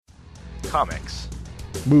Comics.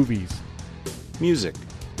 Movies. Music.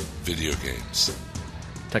 Video games.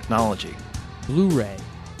 Technology. Blu-ray.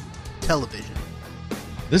 Television.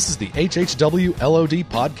 This is the HHW LOD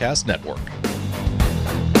Podcast Network.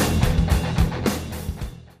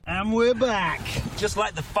 And we're back. Just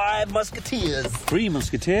like the Five Musketeers. Three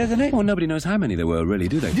Musketeers, isn't it? Well, nobody knows how many there were, really,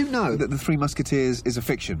 do they? You know that the Three Musketeers is a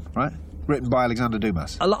fiction, right? Written by Alexander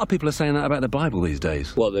Dumas. A lot of people are saying that about the Bible these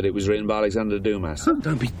days. What, that it was written by Alexander Dumas?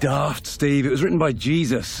 Don't be daft, Steve. It was written by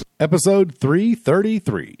Jesus. Episode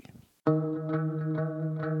 333. The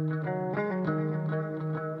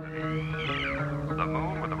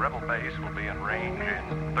moon with the rebel base will be in range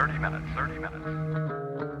in 30 minutes.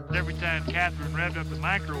 Every time Catherine revved up the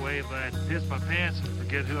microwave, I'd piss my pants and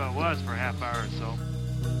forget who I was for a half hour or so.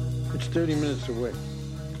 It's 30 minutes away.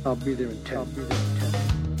 I'll be there in 10.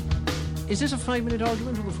 Is this a 5-minute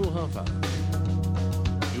argument or a full half hour?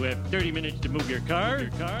 You have 30 minutes to move your car.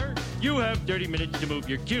 You have 30 minutes to move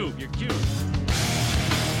your cube.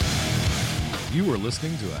 You are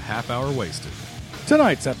listening to a half hour wasted.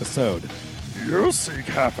 Tonight's episode. You seek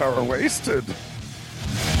half hour wasted.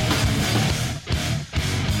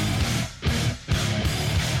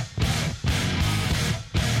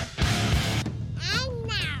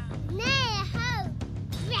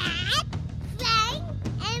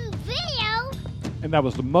 And that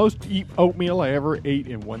was the most oatmeal I ever ate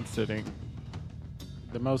in one sitting.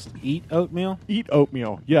 The most eat oatmeal? Eat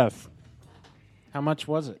oatmeal, yes. How much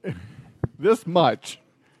was it? This much.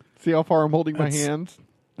 See how far I'm holding my hands?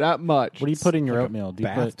 That much. What do you put in your oatmeal? Do you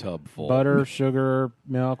bathtub full. Butter, sugar,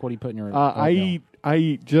 milk? What do you put in your oatmeal? I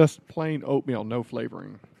eat just plain oatmeal, no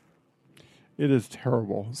flavoring. It is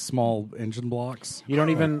terrible. Small engine blocks. You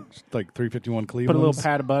don't even like 351 Cleveland. put a little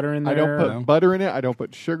pat of butter in there? I don't put butter in it. I don't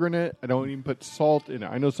put sugar in it. I don't even put salt in it.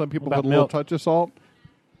 I know some people put a little touch of salt.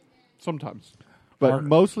 Sometimes. But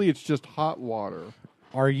mostly it's just hot water.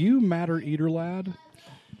 Are you matter eater, lad?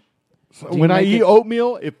 So when I eat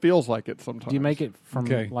oatmeal, it feels like it sometimes. Do you make it from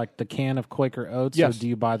like the can of Quaker Oats? Yes. Or do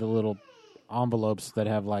you buy the little envelopes that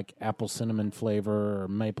have like apple cinnamon flavor or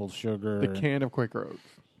maple sugar? The can of Quaker Oats.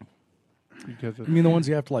 Because I mean the ones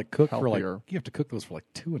you have to like cook healthier. for like you have to cook those for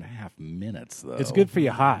like 2.5 minutes though. It's good for you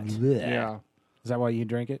hot. Yeah. Is that why you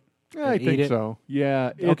drink it? Yeah, I think so.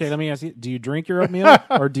 Yeah. Okay, let me ask you: do you drink your oatmeal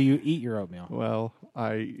or do you eat your oatmeal? Well,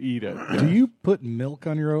 I eat it. Do you put milk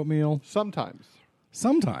on your oatmeal? Sometimes.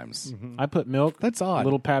 Mm-hmm. I put milk. That's odd. A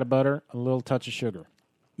little pat of butter, a little touch of sugar.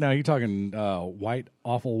 Now, are you talking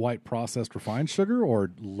awful white processed refined sugar or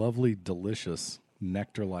lovely, delicious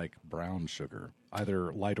nectar-like brown sugar,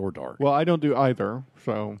 either light or dark? Well, I don't do either,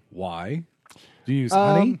 so. Why? Do you use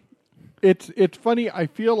honey? It's funny. I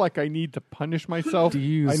feel like I need to punish myself.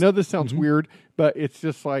 I know this sounds weird, but it's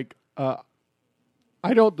just like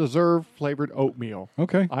I don't deserve flavored oatmeal.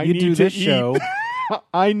 Okay. You do this show.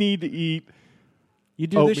 I need to eat. You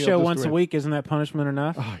do this show once a week. Isn't that punishment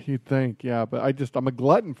enough? Oh, you'd think, yeah, but I'm a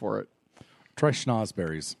glutton for it. Try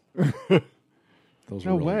schnozberries. Those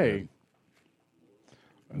No are really way. good.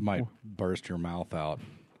 It might burst your mouth out.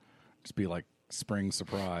 Just be like spring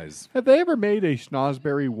surprise. Have they ever made a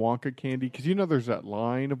schnozberry Wonka candy? Because you know there's that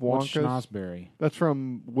line of Wonkas. What's schnozberry? That's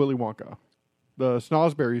from Willy Wonka. The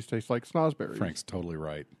schnozberries taste like schnozberries. Frank's totally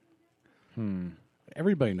right.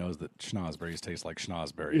 Everybody knows that schnozberries taste like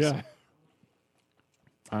schnozberries. Yeah.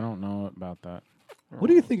 I don't know about that. What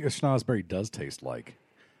do you think a schnozberry does taste like?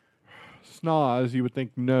 Schnoz, you would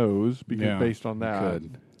think nose, because based on that.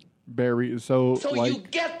 Could. Berry is so like... you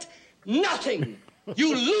get nothing.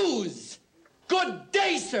 You lose. Good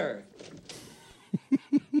day, sir.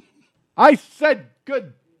 I said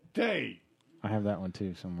good day. I have that one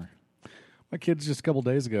too somewhere. My kids just a couple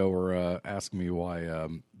days ago were asking me why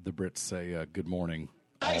the Brits say good morning.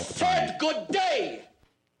 I said good day.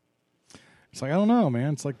 It's like, I don't know,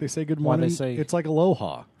 man. It's like they say good morning. It's like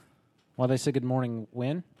aloha. Why they say good morning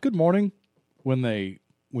when? Good morning when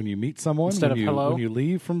you meet someone. Instead of hello? When you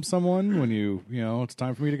leave from someone, when you it's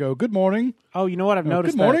time for me to go, good morning. Oh, you know what? I've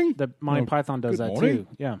noticed good morning. that Monty Python does that morning. too.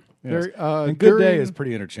 Yeah. Yes. And good day is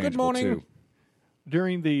pretty interchangeable good morning. too.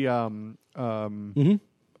 During the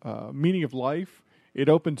Meaning of Life, it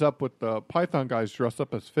opens up with the Python guys dressed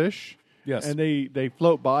up as fish. Yes. And they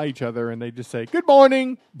float by each other and they just say, good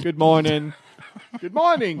morning, good morning, good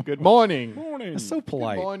morning, good morning. Morning. It's so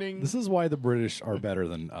polite. Good morning. This is why the British are better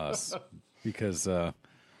than us, because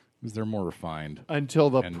they're more refined.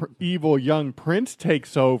 Until the evil young prince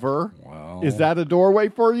takes over. Well, is that a doorway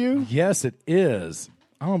for you? Yes, it is.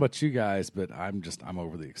 I don't know about you guys, but I'm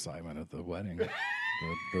over the excitement of the wedding,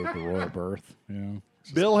 the royal birth.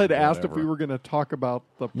 Bill had asked if whatever. we were going to talk about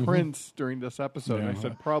the Prince during this episode. And I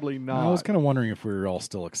said probably not. I was kind of wondering if we were all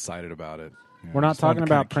still excited about it. We're not just wanted talking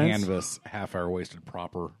to about kinda Prince? Canvas half-hour wasted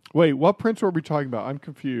proper. Wait, what Prince were we talking about? I'm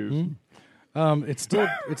confused. It's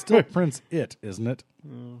still Prince It, isn't it?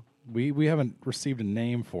 We haven't received a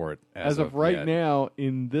name for it As of right yet. now,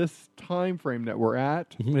 in this time frame that we're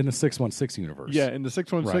at, in the 616 universe. yeah, in the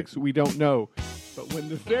 616, we don't know. But when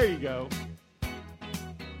this, there you go.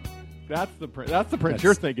 That's the Prince. That's the Prince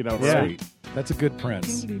you're thinking of, That's right? sweet. That's a good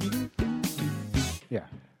Prince. Yeah.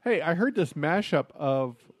 Hey, I heard this mashup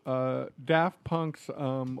of Daft Punk's.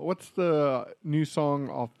 What's the new song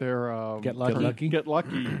off their Get Lucky? Get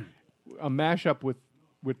Lucky. A mashup with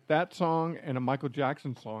that song and a Michael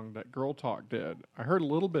Jackson song that Girl Talk did. I heard a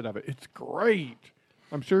little bit of it. It's great.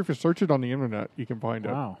 I'm sure if you search it on the internet, you can find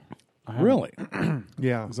it. Wow. Really?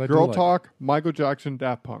 Yeah. 'Cause I do Girl like- Talk, Michael Jackson,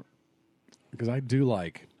 Daft Punk. Because I do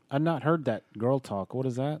like, I've not heard that Girl Talk. What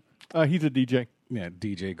is that? He's a DJ.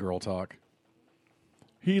 DJ Girl Talk.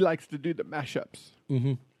 He likes to do the mashups.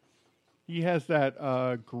 Mm-hmm. He has that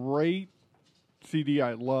great CD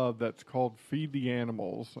I love that's called Feed the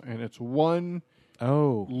Animals, and it's one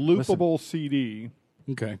loopable CD.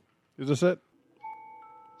 Okay. Is this it?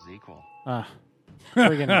 Equal.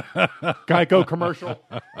 Friggin' Geico commercial.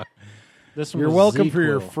 This one You're was welcome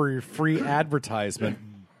Zequel. for your free advertisement,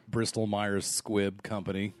 Bristol Myers Squibb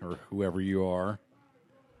Company, or whoever you are.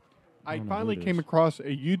 I finally came across a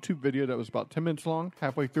YouTube video that was about 10 minutes long.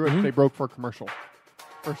 Halfway through it, they broke for a commercial.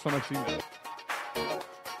 First time I've seen that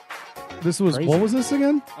This was, Crazy. what was this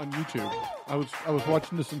again? on YouTube. I was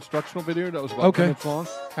watching this instructional video that was about 10 minutes long.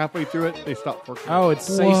 Halfway through it, they stopped for a commercial. Oh, it's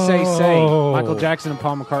Say, Say, Say. Whoa. Michael Jackson and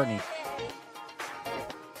Paul McCartney.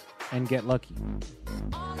 And Get Lucky.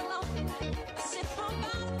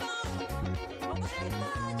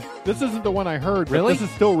 This isn't the one I heard, but Really? this is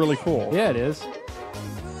still really cool. Yeah, it is.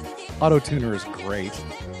 Auto-tuner is great.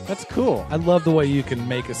 That's cool. I love the way you can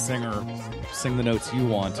make a singer sing the notes you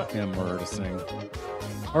want him or her to sing.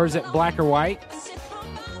 Or is it Black or White?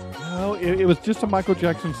 No, it was just a Michael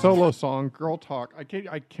Jackson solo song, Girl Talk.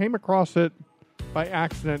 I came across it by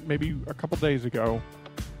accident maybe a couple days ago.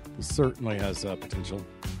 It certainly has potential.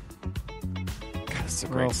 God, it's a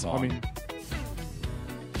great song. I mean,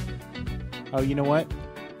 Oh, you know what?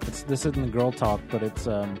 This isn't the Girl Talk, but it's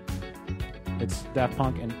Daft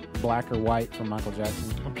Punk and Black or White from Michael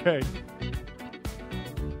Jackson. okay.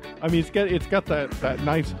 I mean, it's got that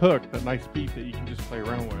nice hook, that nice beat that you can just play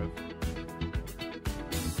around with.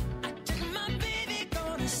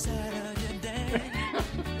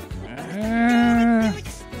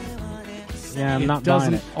 Yeah, I'm it not buying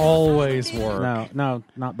doesn't it. always work. No,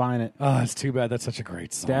 not buying it. Oh, it's too bad. That's such a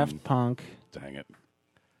great song. Daft Punk. Dang it.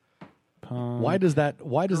 Punk. Why does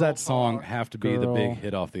that song Talk. have to be the Girl big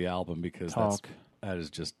hit off the album? Because Talk. that is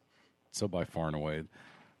just so by far and away.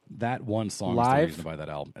 That one song Live? is the reason to buy that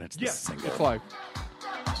album, and it's the Yes, single. it's live.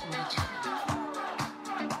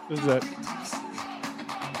 This is it.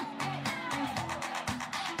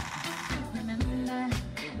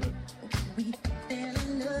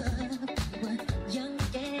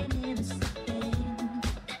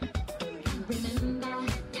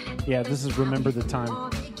 Yeah, this is Remember the Time.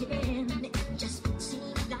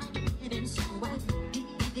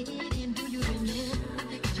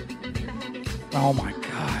 Oh my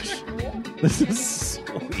gosh, this is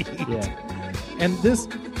sweet. Yeah. And this,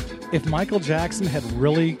 if Michael Jackson had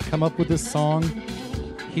really come up with this song,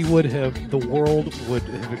 the world would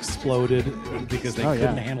have exploded because they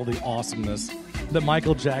couldn't handle the awesomeness that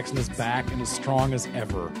Michael Jackson is back and as strong as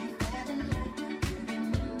ever.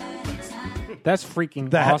 That's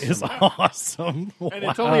freaking That awesome. is awesome. And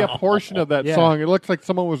it's only a portion of that Yeah. song. It looks like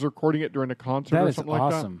someone was recording it during a concert That or is something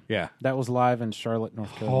awesome. Yeah. That was live in Charlotte,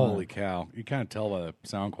 North Carolina. Holy cow. You kind of tell by the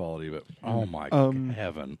sound quality, but oh my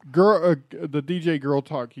heaven. like that. Girl, the DJ Girl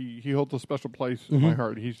Talk, he holds a special place in my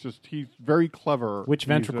heart. He's very clever. Which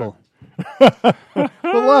ventricle? The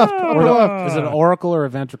left, upper left. Is it an oracle or a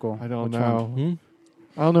ventricle? I don't Which know. one?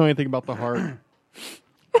 I don't know anything about the heart.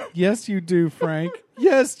 Yes, you do, Frank.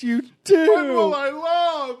 Yes, you do. What will I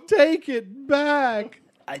love? Take it back.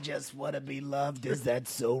 I just want to be loved. Is that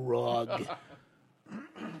so wrong?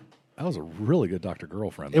 That was a really good Dr.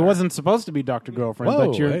 Girlfriend. It wasn't supposed to be Dr. Girlfriend, Whoa,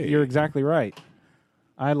 but you're hey. you're exactly right.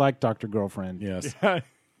 I like Dr. Girlfriend. Yes.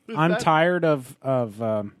 I'm tired of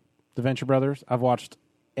the Venture Brothers. I've watched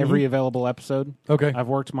every available episode. Okay. I've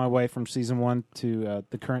worked my way from season 1 to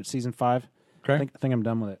the current season 5. Okay. I think I'm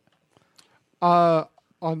done with it.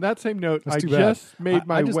 On that same note, That's I too bad. just made I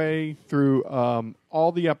my just- way through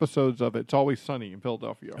all the episodes of It's Always Sunny in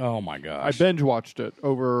Philadelphia. Oh my I gosh. binge watched it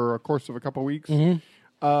over a course of a couple of weeks.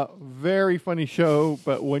 Very funny show,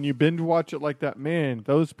 but when you binge watch it like that, man,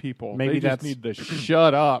 those people, Maybe they just that's- need to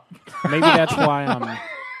shut up. Maybe that's why I'm.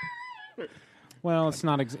 Well, it's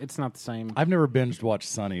not. It's not the same. I've never binged watched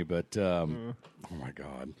Sunny, but oh my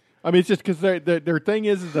god. I mean, it's just because their thing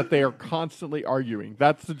is that they are constantly arguing.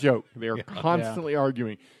 That's the joke. They are constantly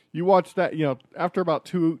arguing. You watch that, after about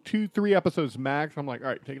 2-3 episodes max, I'm like, all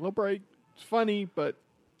right, take a little break. It's funny, but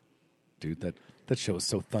Dude, that show is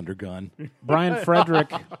so Thundergun. Brian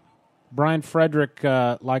Frederick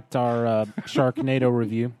liked our Sharknado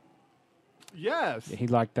review. yes, He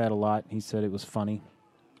liked that a lot. He said it was funny.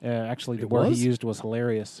 Actually, the It word was? he used was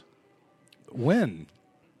hilarious. When?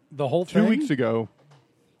 The whole 2 thing? weeks ago.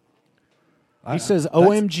 He says, That's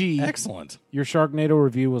 "OMG, excellent. your Sharknado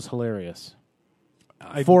review was hilarious."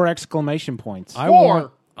 4 exclamation points. I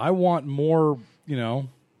want more,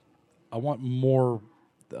 I want more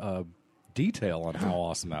detail on how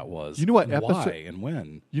awesome that was. You know what and episode- why and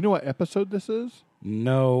when? You know what episode this is?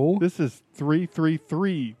 No. This is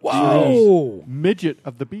 333. Whoa! Midget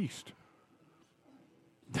of the Beast.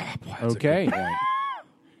 Boy, that's a Okay. good point.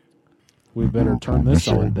 We better turn this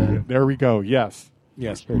on then. There we go. Yes.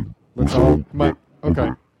 Yes. Let's all.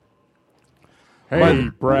 Okay. Hey,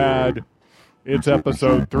 Brad. It's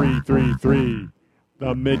episode 333.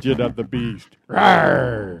 The Midget of the Beast.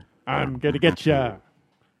 Rawr! I'm going to get ya.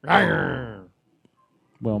 Rawr!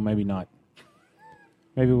 Well, maybe not.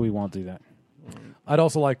 Maybe we won't do that. I'd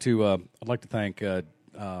also like to thank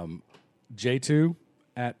J2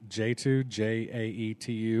 at J2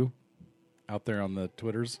 JAETU out there on the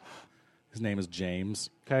Twitters. His name is James.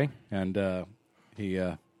 Okay. And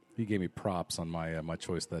he gave me props on my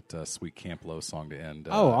choice that Sweet Camp Low song to end.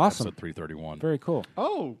 Awesome. Episode 331. Very cool.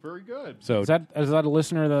 Oh, very good. So Is that a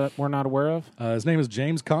listener that we're not aware of? his name is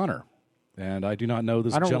James Connor, and I do not know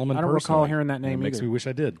this gentleman I don't personally. recall hearing that name It makes either. me wish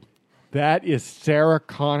I did. That is Sarah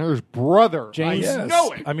Connor's brother. James- I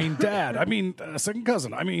know it. I mean, dad. I mean, second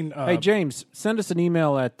cousin. I mean, Hey, James, send us an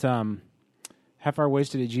email at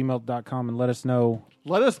halfhourwasted@gmail.com and let us know.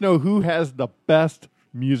 Let us know who has the best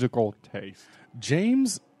musical taste.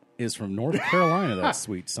 James is from North Carolina, that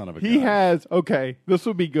sweet son of a He gun. has, okay, this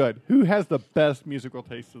will be good. Who has the best musical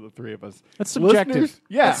taste of the three of us? That's subjective. Listeners?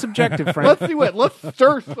 Yeah. That's subjective, Frank. Let's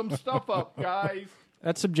stir some stuff up, guys.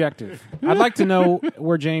 That's subjective. I'd like to know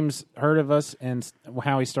where James heard of us and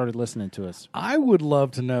how he started listening to us. I would love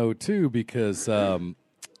to know too, because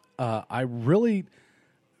I really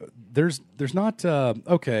there's not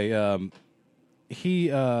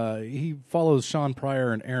he follows Sean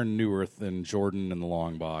Pryor and Aaron Neuwirth and Jordan and the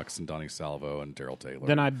Long Box and Donnie Salvo and Daryl Taylor.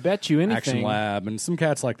 Then I bet you anything. Action Lab and some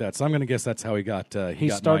cats like that. So I'm going to guess that's how he got. He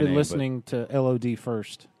got started my name, listening to LOD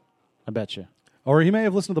first. I bet you. or he may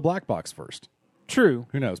have listened to the Black Box first. True.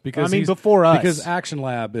 Who knows? Because I mean, he's- before us. Because Action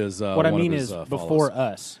Lab is What I one mean of his, is follows. before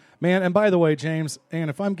us. Man, and by the way, James, and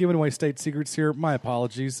if I'm giving away state secrets here, my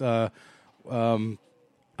apologies.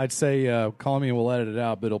 I'd say call me and we'll edit it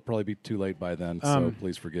out, but it'll probably be too late by then, so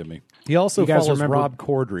please forgive me. He also you guys follows remember- Rob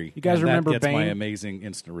Corddry. you guys and remember that gets my Bane? amazing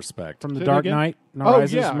instant respect. From The Say Dark that again? Knight Oh,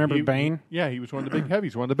 Rises. yeah. Remember Bane? Yeah, he was one of the big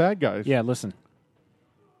heavies, one of the bad guys. Yeah, listen.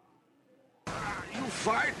 You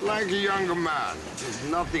fight like a younger man. There's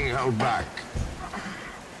nothing held back.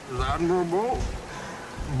 It's admirable,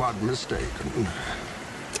 but mistaken.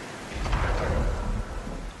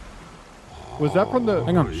 Was that from the...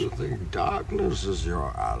 Hang on. You think darkness is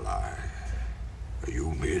your ally?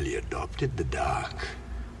 You merely adopted the dark.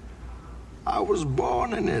 I was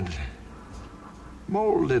born in it,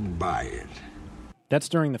 molded by it. That's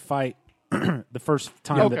during the fight, the first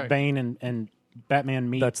time Okay. that Bane and Batman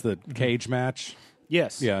meet. That's the cage match.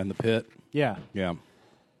 yes. Yeah, in the pit. Yeah. Yeah.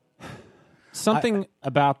 Something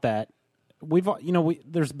about that.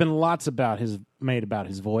 There's been lots made about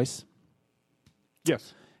his voice.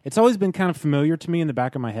 Yes. It's always been kind of familiar to me in the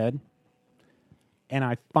back of my head. And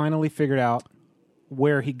I finally figured out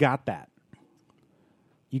where he got that.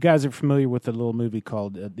 You guys are familiar with the little movie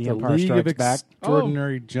called The Empire League Strikes of Back?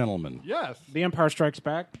 Extraordinary Gentlemen. Yes. The Empire Strikes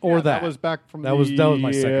Back? Or Yeah, that. was back from That was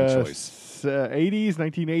my second the, choice. 80s,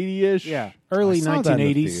 1980-ish. Yeah. Early I saw that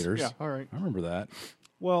in the 1980s. theaters. Yeah, all right. I remember that.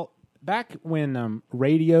 Well, back when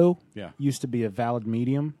radio Yeah. used to be a valid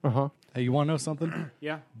medium. Uh-huh. Hey, you want to know something?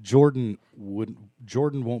 Yeah. Jordan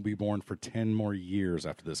won't be born for 10 more years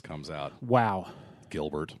after this comes out. Wow.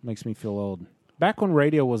 Gilbert. Makes me feel old. Back when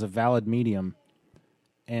radio was a valid medium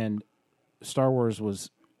and Star Wars was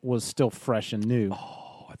still fresh and new.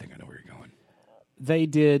 Oh, I think I know where you're going. They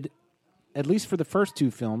did, at least for the first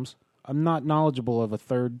two films, I'm not knowledgeable of a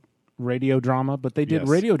third radio drama, but they did Yes.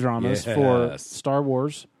 radio dramas for Yes. Star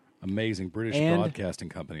Wars. Amazing British And- Broadcasting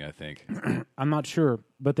Company, I think. I'm not sure,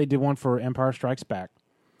 but they did one for Empire Strikes Back.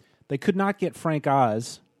 they could not get Frank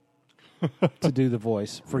Oz to do the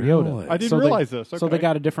voice for Yoda. I didn't realize this. So they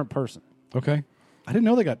got a different person. Okay. I didn't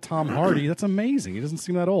know they got Tom Hardy. That's amazing. He doesn't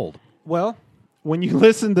seem that old. Well, when you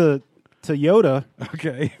listen to Yoda,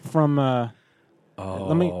 okay, from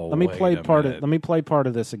let me play part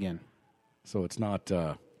of this again. So it's not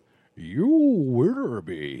you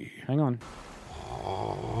Willoughby. Hang on.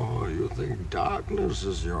 Oh, you think darkness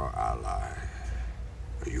is your ally?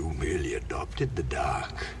 You merely adopted the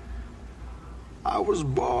dark. I was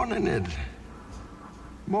born in it,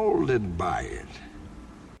 molded by it.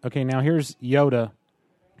 Okay, now here's Yoda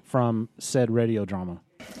from said radio drama.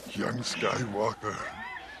 Young Skywalker,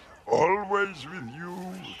 always with you.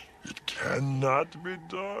 It cannot be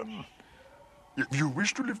done. If you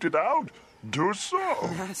wish to lift it out, do so.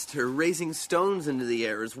 Master, raising stones into the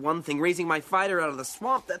air is one thing. Raising my fighter out of the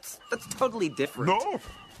swamp, that's totally different.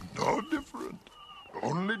 No different.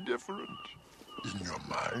 Only different. In your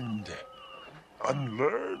mind.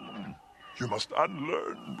 Unlearn. You must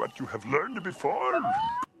unlearn what you have learned before.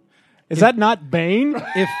 Is that not Bane?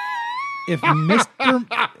 If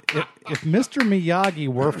Mr. Miyagi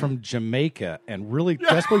were from Jamaica and really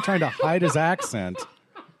desperately trying to hide his accent,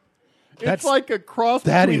 it's like a cross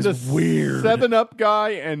between the weird 7-Up guy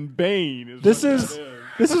and Bane. This is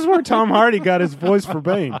where Tom Hardy got his voice for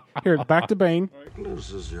Bane. Here, back to Bane.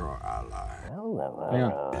 Darkness is your ally. Hang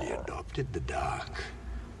on. You adopted the dark.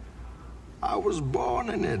 I was born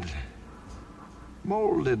in it,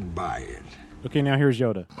 molded by it. Okay, now here's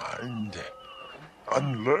Yoda. Mind.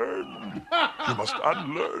 Unlearn. You must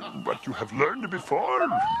unlearn what you have learned before.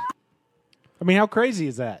 I mean, how crazy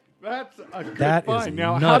is that? That's a good That find. is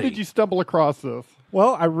Now, how nutty. did you stumble across this?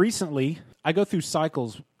 Well, I go through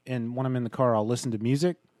cycles, and when I'm in the car, I'll listen to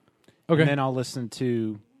music. Okay. And then I'll listen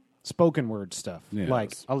to spoken word stuff. Yes.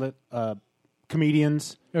 Like I'll let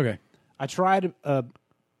comedians. Okay. I tried a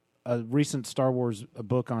recent Star Wars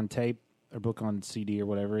book on tape or book on CD or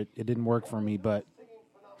whatever. It didn't work for me, but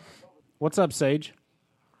what's up, Sage?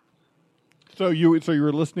 So you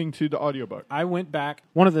were listening to the audiobook. I went back.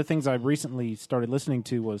 One of the things I recently started listening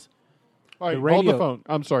to was All right, the radio. hold the phone.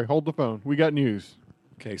 I'm sorry, hold the phone. We got news.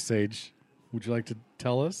 Okay, Sage, would you like to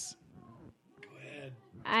tell us?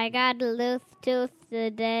 I got a loose tooth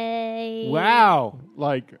today. Wow.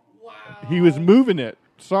 Like, he was moving it.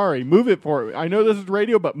 Sorry, move it for it. I know this is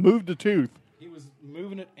radio, but move the tooth. He was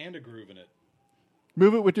moving it and a grooving it.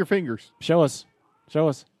 Move it with your fingers. Show us.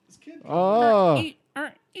 Oh.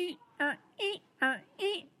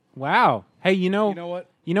 Wow. Hey, you know what?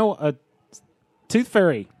 You know a tooth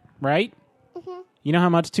fairy, right? Mm-hmm. You know how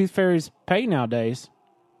much tooth fairies pay nowadays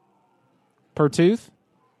per tooth?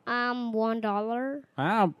 $1.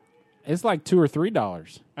 Wow, it's like $2 or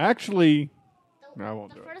 $3. Actually, no, I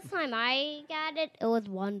won't do it. First time I got it, it was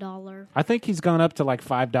 $1. I think he's gone up to like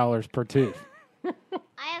 $5 per tooth. I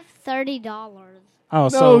have $30. Oh, No,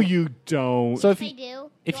 so you don't. So if I you,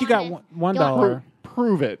 do. if You you got want $1,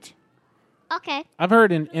 prove it. Okay. I've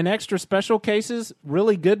heard in extra special cases,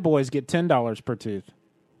 really good boys get $10 per tooth.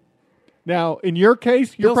 Now, in your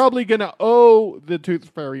case, you're Bill's- probably going to owe the tooth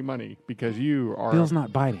fairy money because you are. Bill's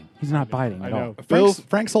not biting. He's not biting I at know. all.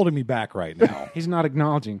 Frank's holding me back right now. He's not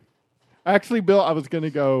acknowledging. Actually, Bill, I was going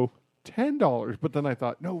to go $10, but then I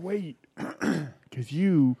thought, no, wait, because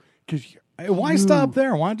you. Hey, why stop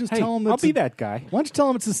there? Why don't you just Hey, tell him I'll that's be that guy. Why don't you tell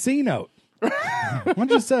him it's a C note? Why don't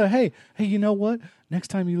you just say, hey, you know what? Next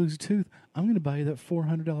time you lose a tooth, I'm going to buy you that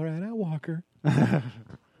 $400 Ad Walker.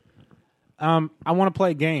 I want to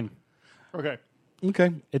play a game. Okay.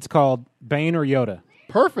 Okay. It's called Bane or Yoda.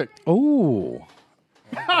 Perfect. Oh.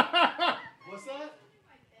 What's that?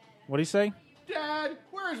 What do you say? Dad,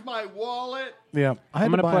 where's my wallet? Yeah, I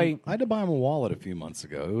I'm had gonna to buy him a wallet a few months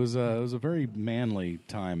ago. It was a very manly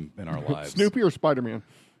time in our lives. Snoopy or Spider-Man?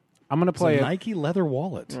 I'm going to It's play a Nike leather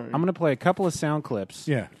wallet. I'm going to play a couple of sound clips.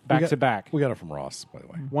 Yeah, back to back. We got it from Ross, by the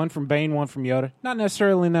way. One from Bane, one from Yoda. Not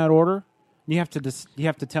necessarily in that order. You have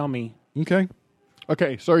to tell me. Okay.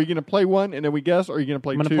 Okay, so are you going to play one and then we guess, or are you going to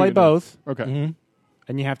play I'm two? going to play and then- both. Okay. Mm-hmm.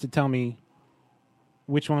 And you have to tell me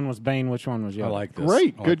which one was Bane, which one was Yoda. I like this.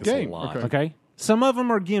 Great. I like Good this a game. lot. Okay. Okay? Some of them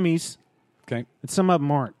are gimmies, Okay. and some of them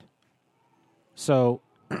aren't. So,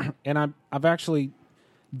 and I've actually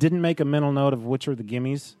didn't make a mental note of which are the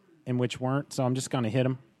gimmies and which weren't, so I'm just going to hit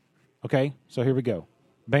them. Okay? So here we go.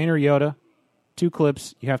 Bane or Yoda, 2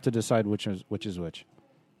 clips. You have to decide which is which.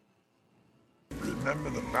 Remember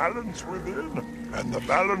the balance within and the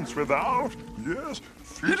balance without. Yes,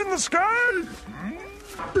 feet in the sky.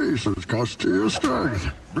 Peace has cost you your strength.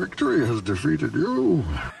 Victory has defeated you.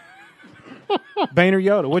 Bane or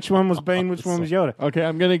Yoda? Which one was Bane, which one was Yoda? Okay,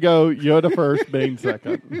 I'm going to go Yoda first, Bane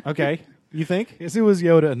second. Okay. You think? Yes, it was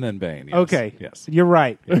Yoda and then Bane. Yes. Okay. Yes. You're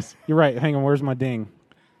right. Yes. You're right. Hang on. Where's my ding?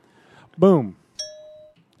 Boom.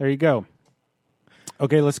 There you go.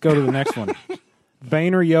 Okay, let's go to the next one.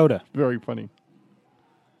 Bane or Yoda? Very funny.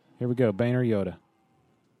 Here we go. Bane or Yoda?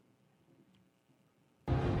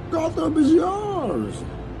 Gotham is yours.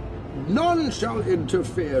 None shall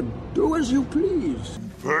interfere. Do as you please.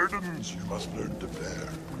 Burdens you must learn to bear.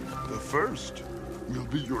 The first will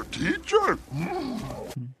be your teacher.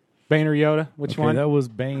 Bane or Yoda? Which Okay, one? that was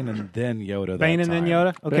Bane and then Yoda. Bane that and then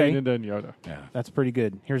time. Yoda? Okay. Bane and then Yoda. Yeah. That's pretty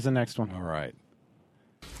good. Here's the next one. All right.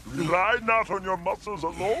 Rely not on your muscles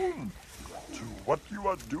alone. To what you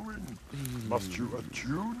are doing, must you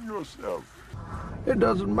attune yourself. It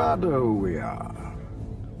doesn't matter who we are.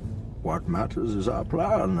 What matters is our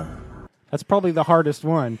plan. That's probably the hardest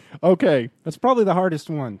one. Okay. That's probably the hardest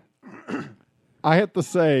one. I have to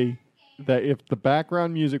say that if the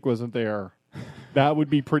background music wasn't there, that would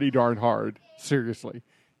be pretty darn hard. Seriously.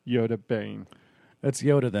 Yoda Bane. That's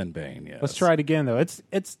Yoda then Bane, yes. Let's try it again, though. It's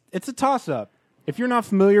a toss-up. If you're not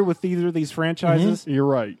familiar with either of these franchises, You're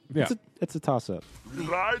right. Yeah. it's a toss-up.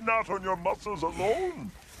 Rely not on your muscles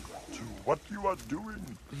alone. To what you are doing,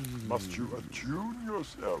 must you attune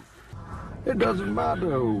yourself. It doesn't matter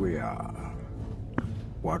who we are.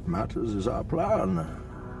 What matters is our plan.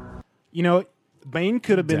 You know, Bane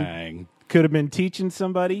could have been Dang. teaching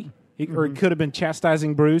somebody, or he could have been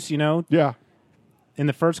chastising Bruce. You know, Yeah. in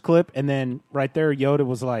the first clip, and then right there, Yoda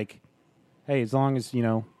was like, "Hey, as long as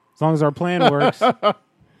our plan works,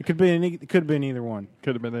 it could have been either one."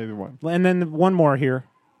 Could have been either one. And then one more here.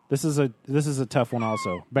 This is a tough one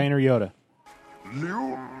also. Bane or Yoda?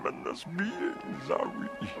 Luminous beings are we.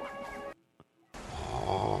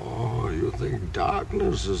 Oh, you think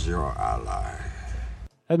darkness is your ally?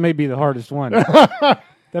 That may be the hardest one. That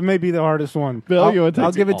may be the hardest one. Bill, you want to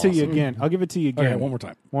I'll take give it to awesome. you again. I'll give it to you again. Okay, one more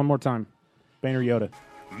time. One more time. Bane or Yoda?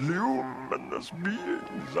 Luminous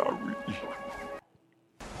beings are we.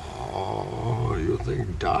 Oh, you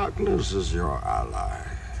think darkness is your ally?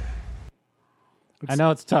 I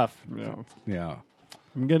know it's tough. No. Yeah.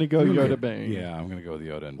 I'm going to go Yoda Bane. Yeah, I'm going to go with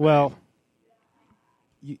Yoda and Well,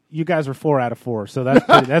 you guys were 4 out of 4, so that's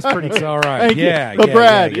pretty It's good. all right. Thank you. Yeah, But yeah,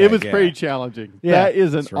 Brad, yeah, it was yeah. pretty challenging. Yeah. That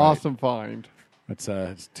is an That's right. awesome find.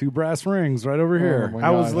 It's 2 brass rings right over here. my I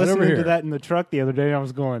was God. Right over listening to here. that in the truck the other day, and I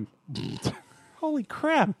was going, "Holy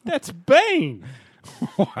crap, that's Bane!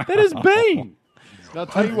 That is Bane!" I'll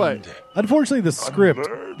tell you what. Unfortunately, the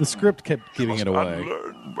script kept giving Must it away.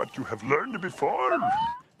 unlearn what you have learned before.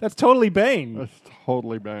 That's totally Bane. That's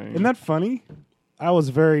totally Bane. Isn't that funny? I was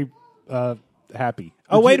very happy.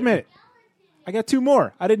 Oh, wait a minute. I got 2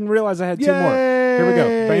 more. I didn't realize I had 2 more. Here we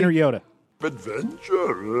go. Bane or Yoda?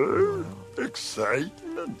 Adventure, eh?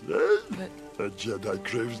 Excitement, eh? A Jedi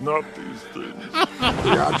craves not these things.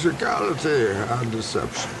 Theatricality and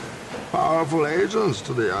deception. Powerful agents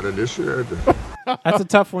to the uninitiated. That's a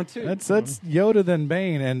tough one, too. That's Yoda then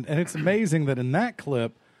Bane, and it's amazing that in that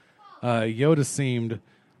clip, Yoda seemed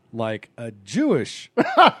like a Jewish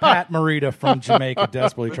Pat Morita from Jamaica,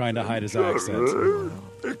 desperately trying to hide his accent.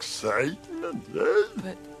 Excitement,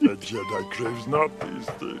 eh? A Jedi craves not these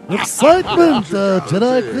things. Excitement!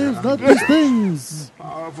 Jedi craves not these things.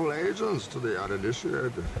 Powerful agents to the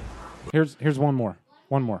uninitiated. Here's one more.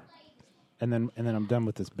 One more. And then I'm done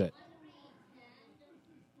with this bit.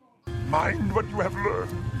 Mind what you have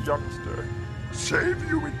learned, youngster. Save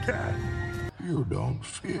you it can. You don't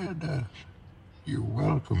fear death. You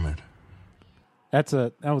welcome it. That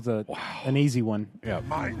was an easy one. Yeah.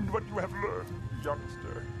 Mind what you have learned,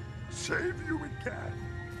 youngster. Save you it can.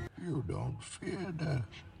 You don't fear death.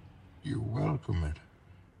 You welcome it.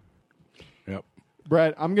 Yep.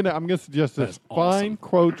 Brad, I'm gonna suggest this. That's awesome. Find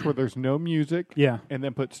quotes where there's no music. Yeah. And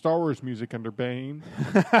then put Star Wars music under Bane.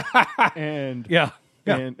 and Yeah.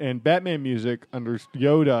 And Batman music under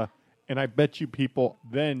Yoda. And I bet you people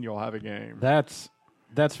then you'll have a game. That's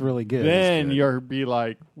really good. Then you'll be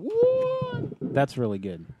like, what? That's really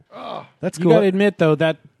good. That's You cool. got to admit though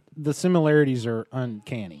that the similarities are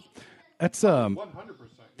uncanny. That's 100%.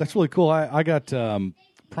 That's really cool. I got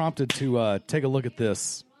prompted to take a look at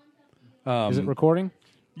this. Is it recording?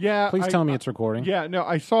 Yeah. Please tell me it's recording. Yeah, no,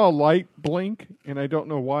 I saw a light blink, and I don't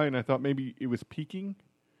know why, and I thought maybe it was peaking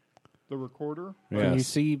the recorder. Can you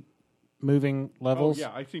see moving levels? Oh,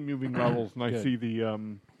 yeah, I see moving levels, and I Good. see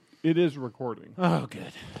the, it is recording. Oh,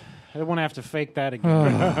 good. I don't want to have to fake that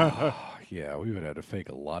again. Yeah, we would have to fake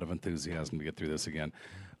a lot of enthusiasm to get through this again.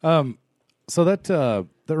 So that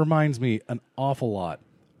reminds me an awful lot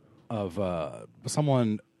of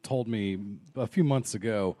someone told me a few months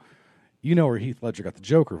ago. You know where Heath Ledger got the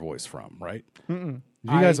Joker voice from, right? Mm-mm. You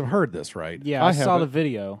guys have heard this, right? Yeah, I saw the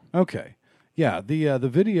video. Okay. Yeah, the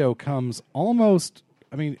video comes almost.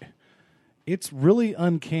 I mean, it's really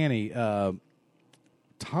uncanny.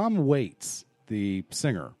 Tom Waits, the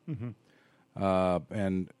singer,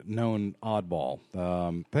 and known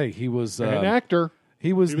oddball. Hey, he was an actor.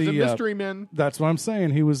 He was the a Mystery Men. That's what I'm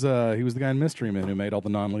saying. He was the guy in Mystery Men who made all the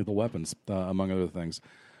non-lethal weapons, among other things.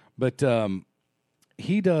 But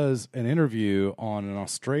he does an interview on an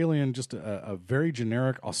Australian, just a very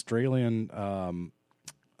generic Australian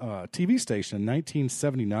TV station in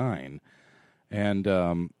 1979,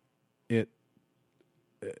 and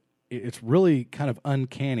it's really kind of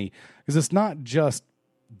uncanny because it's not just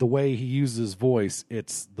the way he uses his voice;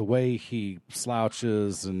 it's the way he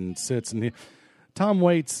slouches and sits. And Tom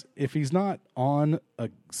Waits, if he's not on a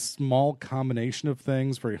small combination of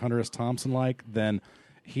things, very Hunter S. Thompson-like, then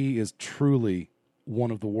he is truly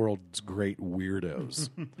one of the world's great weirdos.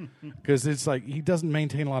 Because it's like he doesn't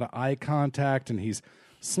maintain a lot of eye contact, and he's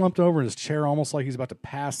slumped over in his chair almost like he's about to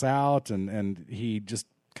pass out, and he just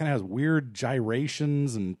kind of has weird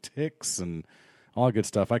gyrations and tics and all that good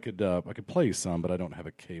stuff. I could play you some, but I don't have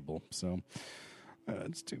a cable, so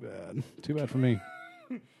it's too bad. Too bad for me.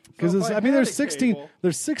 Because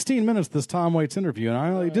there's 16 minutes to this Tom Waits interview, and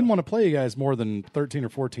I didn't want to play you guys more than 13 or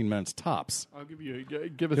 14 minutes tops. I'll give you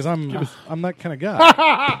give us because I'm that kind of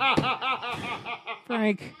guy.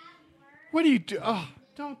 Frank, what do you do? Oh,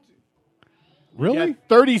 don't. Really?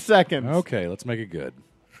 30 seconds. Okay, let's make it good.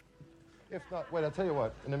 If not, wait, I'll tell you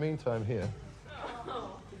what. In the meantime, here.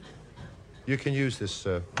 You can use this.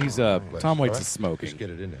 He's Tom Waits is smoking. Just get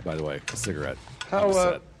it in there. By the way, a cigarette.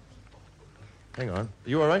 Hang on. Are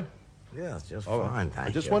you all right? Yes, just All right. fine, thank you.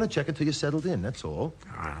 I just want to check until you're settled in, that's all.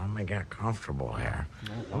 All right, let me get comfortable here.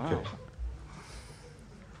 Okay.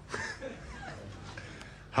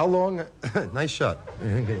 How long? Nice shot.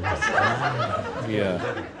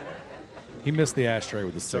 Yeah. He missed the ashtray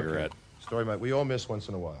with the cigarette. Okay. Story, mate. We all miss once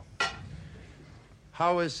in a while.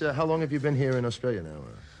 How long have you been here in Australia now?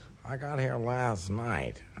 I got here last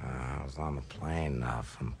night. I was on the plane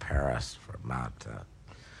from Paris for about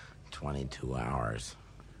 22 hours.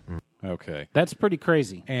 Okay. That's pretty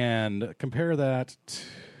crazy. And compare that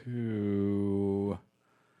to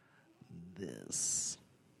this.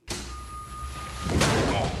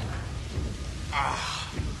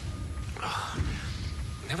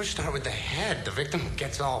 Never start with the head. The victim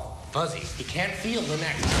gets all fuzzy. He can't feel the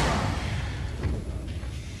neck.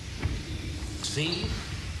 See?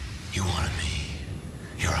 You wanted me.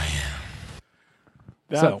 Here I am.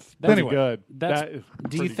 That's anyway, good.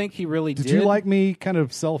 Do you think he really did? Did you like me kind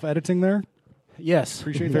of self-editing there? Yes.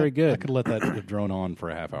 Appreciate very that. good. I could let that drone on for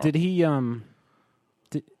a half hour. Did he?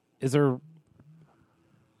 Is there?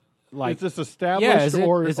 Like, is this established, yeah, is it,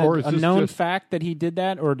 or is or it is a this known just... fact that he did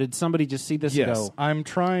that, or did somebody just see this and Yes, go? I'm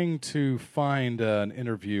trying to find an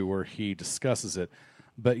interview where he discusses it,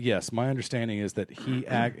 but yes, my understanding is that he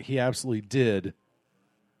absolutely did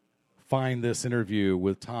find this interview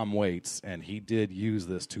with Tom Waits, and he did use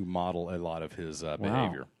this to model a lot of his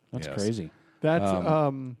behavior. That's Yes. crazy.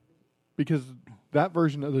 That's because that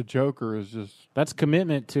version of the Joker is just That's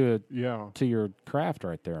commitment to yeah. to your craft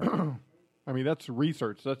right there. I mean, that's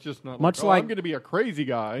research. That's just not Much like, like I'm going to be a crazy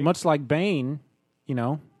guy. Much like Bane,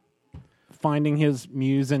 finding his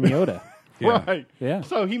muse in Yoda. Yeah. Right. Yeah.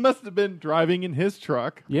 So he must have been driving in his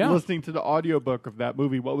truck, Yeah. listening to the audiobook of that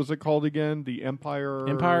movie. What was it called again? The Empire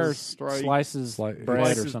Slices bread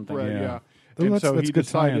Slices or something. bread, Yeah. yeah. Oh, And that's so a he good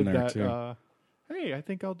tie-in decided there, that, too. hey, I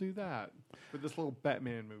think I'll do that for this little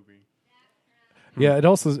Batman movie. Yeah, it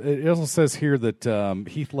also says here that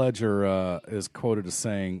Heath Ledger is quoted as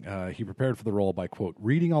saying he prepared for the role by, quote,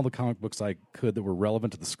 reading all the comic books I could that were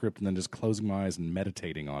relevant to the script and then just closing my eyes and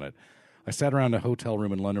meditating on it. I sat around a hotel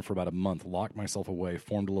room in London for about a month, locked myself away,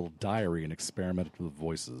 formed a little diary, and experimented with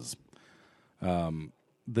voices. The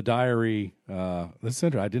diary, this is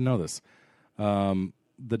interesting. I didn't know this.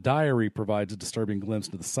 The diary provides a disturbing glimpse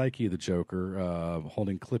into the psyche of the Joker,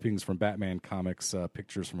 holding clippings from Batman comics,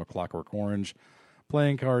 pictures from A Clockwork Orange,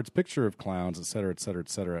 playing cards, picture of clowns, et cetera, et cetera, et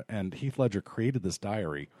cetera. And Heath Ledger created this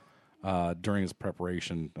diary during his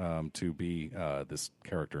preparation to be this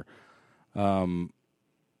character. That's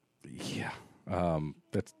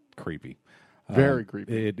creepy. Very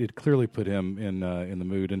creepy. It clearly put him in the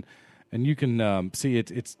mood, and you can see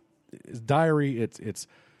it's diary.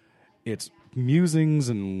 It's musings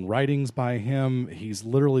and writings by him. He's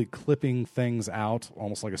literally clipping things out,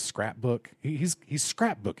 almost like a scrapbook. He's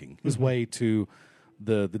scrapbooking his way to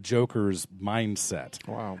the Joker's mindset.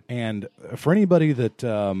 Wow! And for anybody that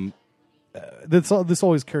this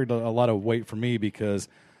always carried a lot of weight for me because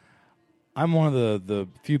I'm one of the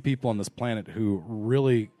few people on this planet who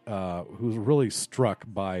who's really struck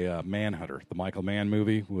by Manhunter, the Michael Mann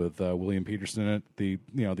movie with William Peterson in it, the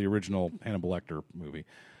original Hannibal Lecter movie,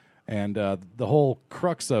 and the whole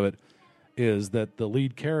crux of it is that the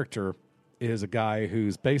lead character is a guy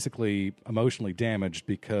who's basically emotionally damaged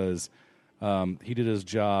because he did his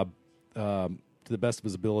job to the best of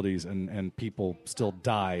his abilities, and people still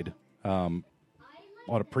died on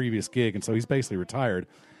a previous gig, and so he's basically retired.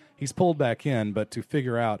 He's pulled back in, but to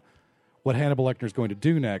figure out what Hannibal Lecter is going to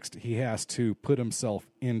do next, he has to put himself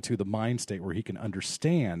into the mind state where he can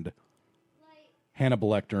understand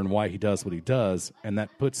Hannibal Lecter and why he does what he does, and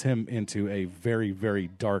that puts him into a very, very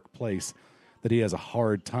dark place that he has a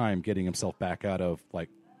hard time getting himself back out of,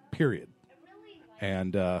 period.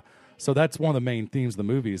 And so that's one of the main themes of the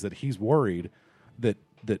movie is that he's worried that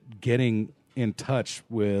getting in touch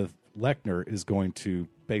with Lecter is going to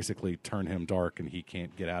basically turn him dark, and he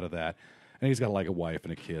can't get out of that. And he's got a wife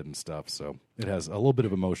and a kid and stuff, so it has a little bit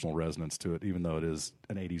of emotional resonance to it, even though it is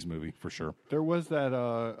an 80s movie for sure. There was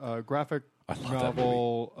that graphic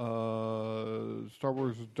novel, Star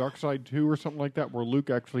Wars Dark Side 2 or something like that, where Luke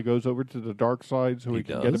actually goes over to the dark side so he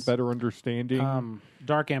can get a better understanding.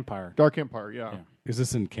 Dark Empire. Dark Empire, yeah. Is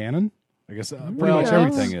this in canon? I guess pretty much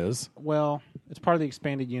everything is. Well, it's part of the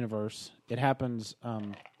expanded universe. It happens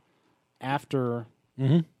after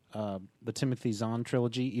the Timothy Zahn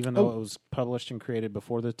trilogy, even though it was published and created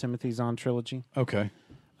before the Timothy Zahn trilogy. Okay.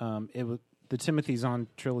 The Timothy Zahn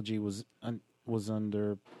trilogy was in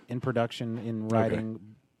production, in writing,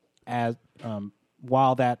 as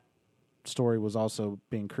while that story was also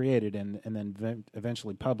being created and then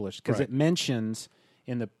eventually published, because it mentions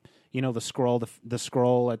in the scroll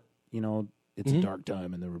at it's a dark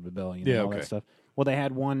time in the rebellion and all that stuff. Well, they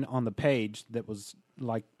had one on the page that was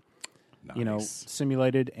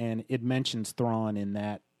simulated, and it mentions Thrawn in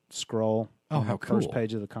that scroll. Oh, how cool! First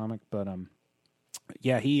page of the comic, but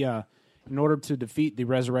he in order to defeat the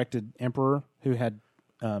resurrected Emperor, who had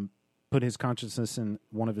put his consciousness in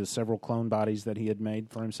one of his several clone bodies that he had made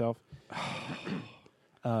for himself,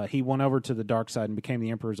 he went over to the dark side and became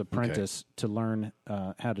the Emperor's apprentice to learn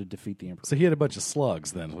how to defeat the Emperor. So he had a bunch of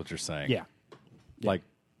slugs, then, is what you're saying? Yeah. Like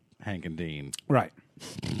Hank and Dean. Right.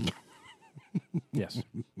 Yes.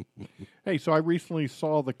 Hey, so I recently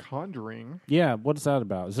saw The Conjuring. Yeah, what's that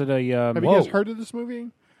about? Is it a... Have you guys heard of this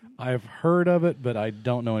movie? I've heard of it, but I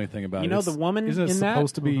don't know anything about it. You know, the woman isn't it in that?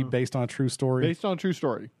 supposed to be based on a true story? Based on a true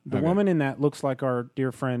story. The woman in that looks like our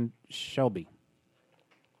dear friend Shelby.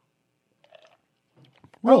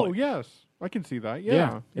 Really? Oh, yes. I can see that.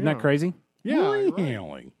 Yeah. Isn't that crazy? Yeah. Really?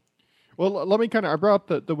 Right. Well, let me I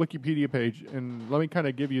brought up the Wikipedia page, and let me kind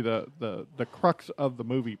of give you the crux of the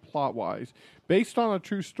movie plot-wise. Based on a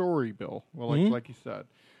true story, Bill, like you said.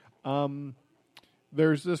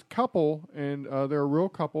 There's this couple, and they're a real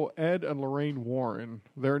couple, Ed and Lorraine Warren.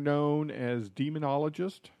 They're known as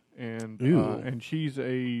demonologists, and she's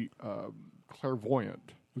a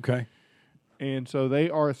clairvoyant. Okay. And so they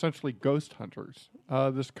are essentially ghost hunters.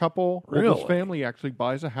 This couple, this family actually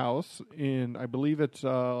buys a house in, I believe it's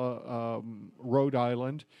Rhode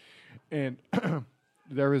Island, and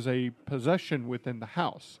there is a possession within the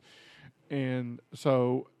house. And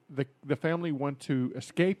so the family want to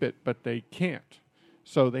escape it, but they can't.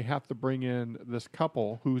 So they have to bring in this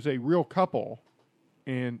couple, who's a real couple,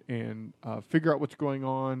 and figure out what's going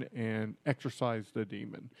on and exorcise the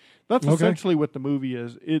demon. That's essentially what the movie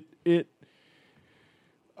is. It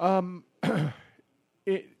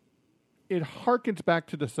harkens back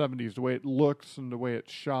to the 70s, the way it looks and the way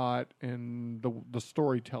it's shot and the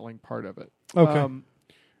storytelling part of it. Okay.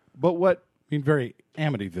 But what... I mean, very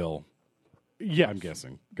Amityville, yes, I'm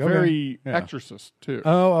guessing. Very Exorcist, too.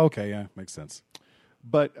 Oh, okay, yeah, makes sense.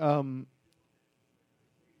 But a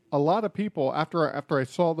lot of people, after I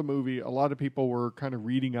saw the movie, a lot of people were kind of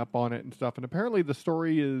reading up on it and stuff. And apparently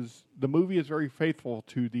the movie is very faithful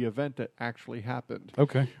to the event that actually happened.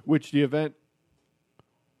 Okay. Which the event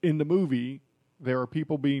in the movie, there are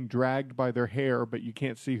people being dragged by their hair, but you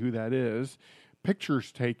can't see who that is.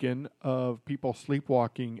 Pictures taken of people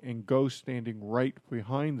sleepwalking and ghosts standing right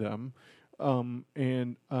behind them. And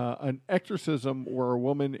an exorcism where a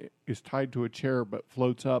woman is tied to a chair but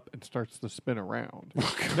floats up and starts to spin around.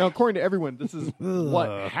 Now, according to everyone, this is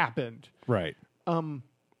what happened. Right. The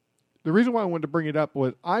reason why I wanted to bring it up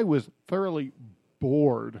was I was thoroughly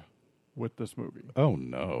bored with this movie. Oh,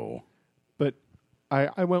 no. But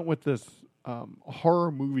I went with this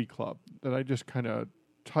horror movie club that I just kind of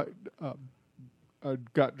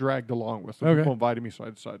got dragged along with. So people invited me, so I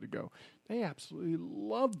decided to go. They absolutely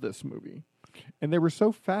loved this movie. And they were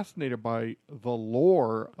so fascinated by the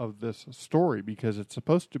lore of this story because it's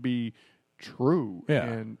supposed to be true. Yeah.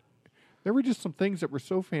 And there were just some things that were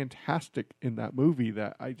so fantastic in that movie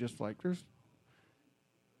that I just like. There's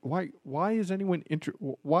why is anyone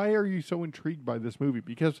why are you so intrigued by this movie?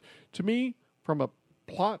 Because to me, from a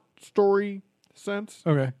plot story sense,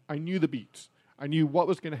 okay, I knew the beats. I knew what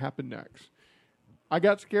was going to happen next. I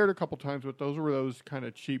got scared a couple times, but those were those kind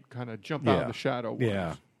of cheap, kind of jump out of the shadow ones.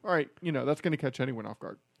 Yeah. All right, that's going to catch anyone off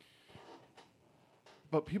guard.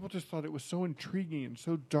 But people just thought it was so intriguing and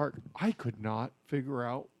so dark. I could not figure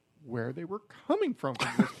out where they were coming from.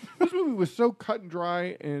 This movie was so cut and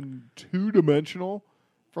dry and two-dimensional,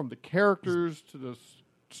 from the characters to the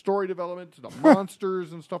story development to the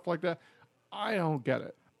monsters and stuff like that. I don't get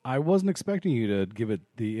it. I wasn't expecting you to give it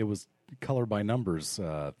it was color by numbers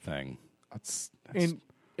thing. That's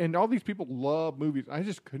and all these people love movies. I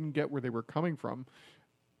just couldn't get where they were coming from.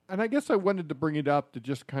 And I guess I wanted to bring it up to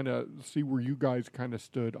just kind of see where you guys kind of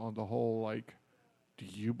stood on the whole, like, do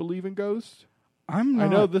you believe in ghosts? I'm not. I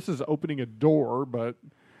know this is opening a door, but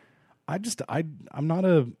I'm not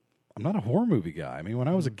a horror movie guy. I mean, when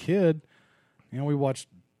I was a kid, we watched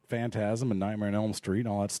Phantasm and Nightmare on Elm Street and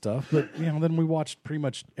all that stuff. But then we watched pretty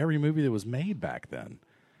much every movie that was made back then.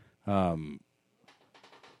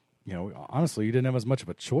 Honestly, you didn't have as much of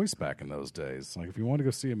a choice back in those days. Like, if you wanted to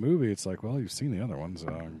go see a movie, it's like, well, you've seen the other ones.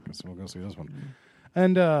 I guess we'll go see this one.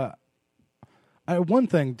 And one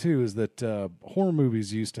thing, too, is that horror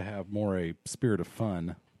movies used to have more a spirit of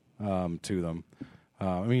fun to them.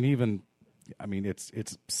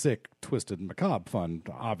 It's sick, twisted, and macabre fun,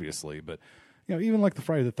 obviously. But, even like the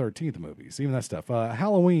Friday the 13th movies, even that stuff.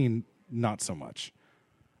 Halloween, not so much.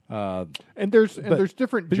 And there's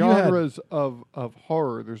different genres of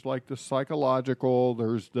horror. There's like the psychological,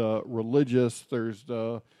 there's the religious, there's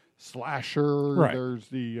the slasher, there's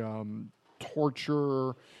the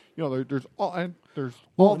torture. There's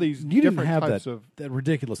all these you different didn't have types of that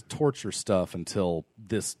ridiculous torture stuff until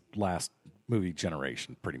this last movie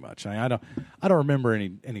generation, pretty much. I don't remember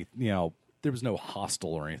any. There was no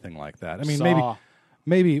Hostel or anything like that. I mean, Saw.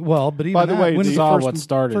 maybe. Well, but even by the way, when Saw what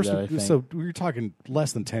started it, I think. So we were talking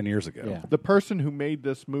less than 10 years ago. Yeah. The person who made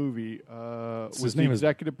this movie was the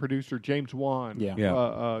executive producer, James Wan.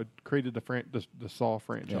 Yeah. Created the Saw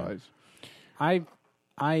franchise. Yeah.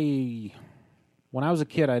 When I was a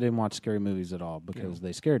kid, I didn't watch scary movies at all because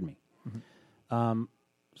they scared me. Mm-hmm.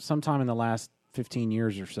 Sometime in the last 15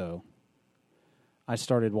 years or so, I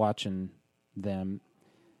started watching them,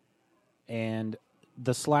 and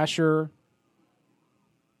the slasher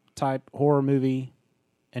type horror movie,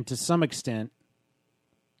 and to some extent,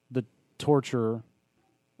 the torture.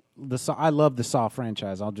 I love the Saw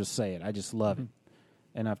franchise. I'll just say it. I just love it,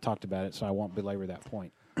 and I've talked about it, so I won't belabor that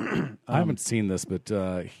point. I haven't seen this, but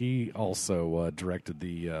he also directed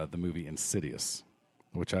the movie Insidious,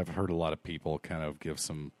 which I've heard a lot of people kind of give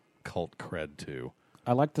some cult cred to.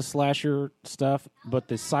 I like the slasher stuff, but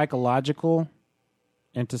the psychological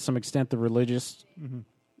and to some extent the religious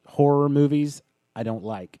horror movies, I don't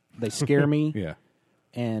like. They scare me. Yeah.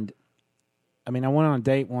 And, I mean, I went on a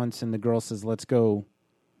date once, and the girl says, let's go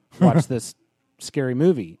watch this scary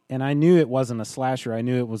movie. And I knew it wasn't a slasher. I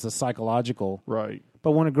knew it was a psychological. Right.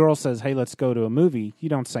 But when a girl says, hey, let's go to a movie, you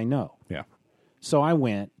don't say no. Yeah. So I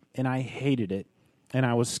went, and I hated it, and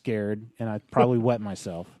I was scared, and I probably wet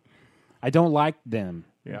myself. I don't like them.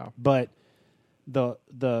 Yeah. But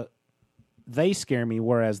they scare me,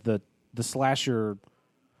 whereas the slasher,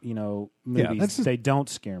 movies, they don't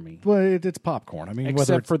scare me. Well, it's popcorn. I mean,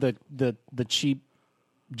 except for the cheap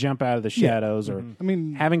jump out of the shadows. Or I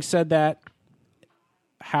mean, having said that,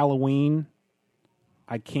 Halloween,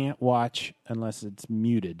 I can't watch unless it's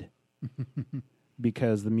muted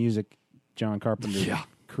because the music John Carpenter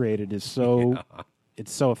created is so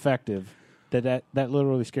it's so effective that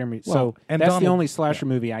literally scared me. Well, so and that's Donald, the only slasher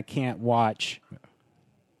movie I can't watch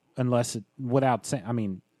unless it without saying. I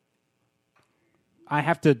mean, I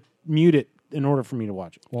have to mute it in order for me to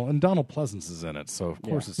watch it. Well, and Donald Pleasance is in it, so of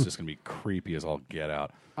course it's just going to be creepy as all get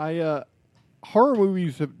out. Horror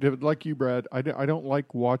movies, like you, Brad, I don't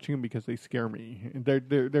like watching them because they scare me.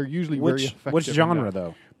 They're usually very effective. Which genre,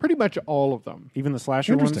 though? Pretty much all of them. Even the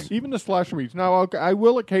slasher ones? Even the slasher movies. Now, I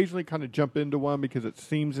will occasionally kind of jump into one because it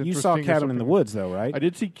seems interesting. You saw Cabin in the Woods, though, right? I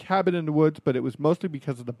did see Cabin in the Woods, but it was mostly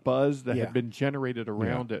because of the buzz that had been generated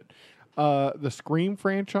around it. The Scream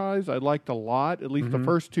franchise I liked a lot, at least the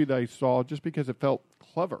first two that I saw, just because it felt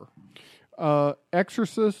clever.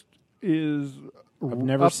 Exorcist is I've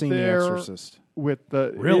never seen The Exorcist. With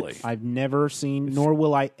the really, I've never seen, nor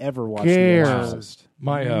will I ever watch The Exorcist.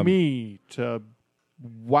 Me to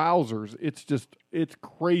wowzers! It's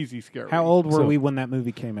crazy scary. How old were we when that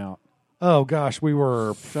movie came out? Oh gosh, we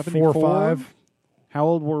were 74? 4 or 5. How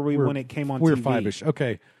old were we when it came on we TV? were 5-ish.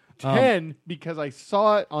 Okay. 10 because I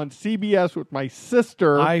saw it on CBS with my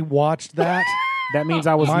sister. I watched that. That means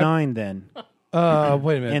I was 9 then. Wait a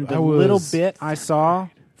minute. And the little bit I saw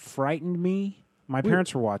frightened me. My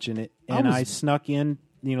parents were watching it, and I snuck in.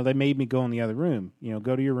 You know, they made me go in the other room. You know,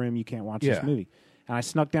 go to your room. You can't watch this movie. And I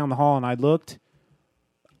snuck down the hall, and I looked.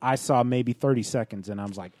 I saw maybe 30 seconds, and I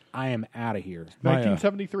was like, I am out of here.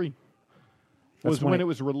 1973 was when it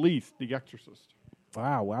was released, The Exorcist.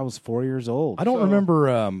 Wow, I was 4 years old. I don't remember.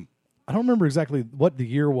 I don't remember exactly what the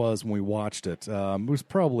year was when we watched it. It was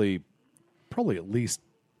probably at least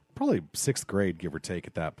sixth grade, give or take,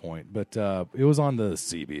 at that point. But it was on the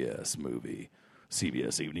CBS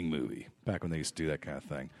Evening Movie, back when they used to do that kind of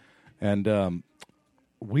thing. And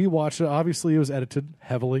we watched it. Obviously, it was edited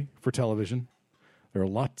heavily for television. There are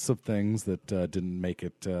lots of things that didn't make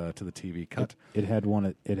it to the TV cut. It had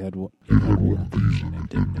one. It had one.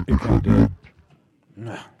 It kind of did.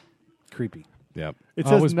 Creepy. Yep. It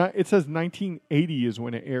says 1980 is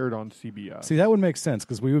when it aired on CBS. See, that would make sense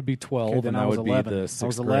because we would be 12, and I that was would 11. be the 6th I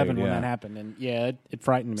was 11 grade, when that happened, and it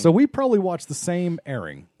frightened me. So we probably watched the same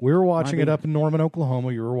airing. We were watching it up in Norman,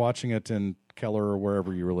 Oklahoma. You were watching it in Keller or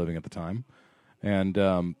wherever you were living at the time. And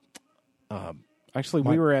actually,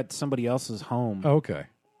 we were at somebody else's home. Oh, okay.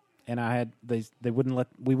 And I had they wouldn't let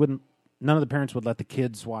none of the parents would let the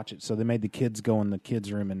kids watch it, so they made the kids go in the kids'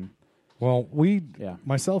 room and. Well,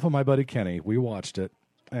 myself and my buddy Kenny, we watched it,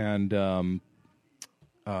 and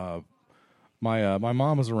my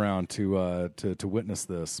mom was around to witness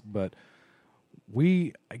this, but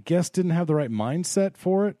we, I guess, didn't have the right mindset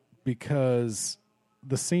for it because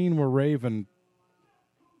the scene where Raven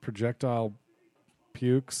projectile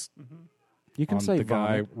pukes you can on say the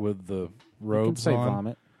vomit. guy with the robes you can say on.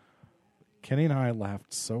 vomit. Kenny and I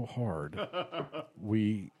laughed so hard.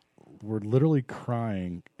 We were literally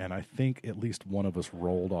crying, and I think at least one of us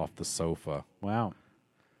rolled off the sofa. Wow.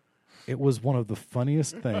 It was one of the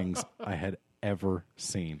funniest things I had ever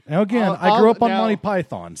seen. Now, again, I grew up on Monty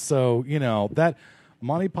Python, so, you know, that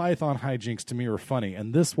Monty Python hijinks to me were funny,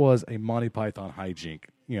 and this was a Monty Python hijink,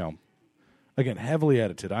 you know, again, heavily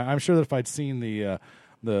edited. I'm sure that if I'd seen the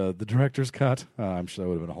director's cut, I'm sure that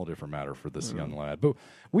would have been a whole different matter for this young lad. But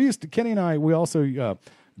Kenny and I, we also,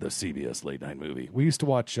 the CBS late night movie. We used to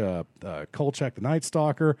watch Kolchak the Night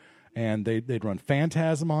Stalker, and they'd run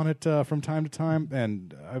Phantasm on it from time to time.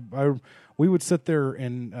 And we would sit there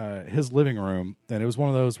in his living room, and it was one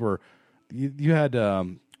of those where you had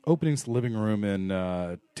openings to the living room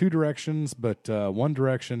in two directions, but one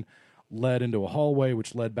direction led into a hallway,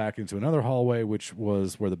 which led back into another hallway, which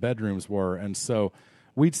was where the bedrooms were. And so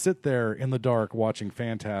we'd sit there in the dark watching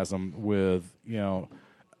Phantasm with, you know,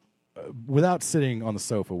 without sitting on the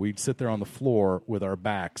sofa. We'd sit there on the floor with our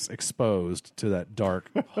backs exposed to that dark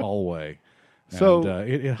hallway. So and,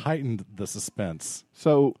 it heightened the suspense.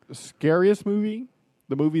 So, scariest movie,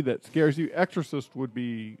 the movie that scares you, Exorcist would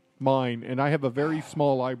be mine, and I have a very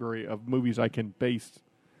small library of movies I can base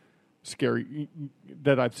scary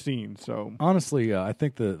that I've seen. So honestly, I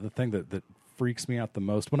think the thing that freaks me out the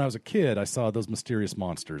most, when I was a kid, I saw those mysterious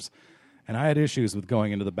monsters. And I had issues with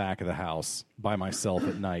going into the back of the house by myself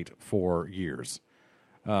at night for years.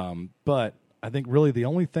 But I think really the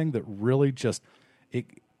only thing that really just it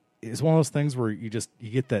is one of those things where you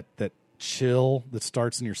get that chill that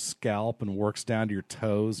starts in your scalp and works down to your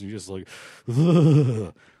toes, and you're just like,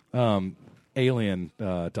 alien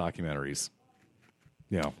documentaries.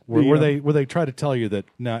 You know, where they try to tell you that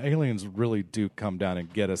now aliens really do come down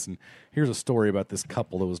and get us, and here's a story about this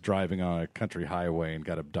couple that was driving on a country highway and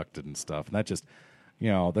got abducted and stuff, and that just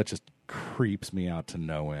creeps me out to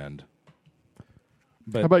no end.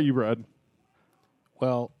 But how about you, Brad?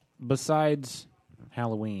 Well, besides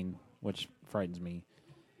Halloween, which frightens me,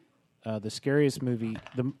 the scariest movie,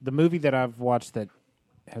 the movie that I've watched that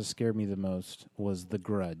has scared me the most was The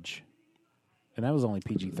Grudge. And that was only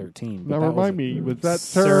PG-13. Now remind me, was that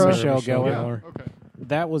Sarah Michelle Gellar? Yeah, okay.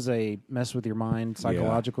 That was a mess with your mind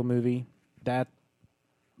psychological movie. That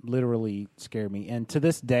literally scared me. And to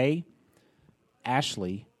this day,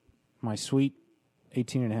 Ashley, my sweet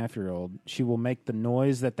 18-and-a-half-year-old, she will make the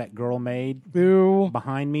noise that girl made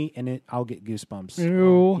behind me, and I'll get goosebumps.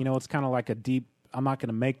 Ew. You know, it's kind of like a deep... I'm not going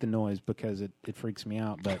to make the noise because it freaks me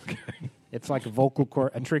out, but it's like a vocal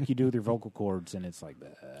cord, a trick you do with your vocal cords, and it's like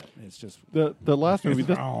that. It's just the last movie.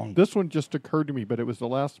 This one just occurred to me, but it was the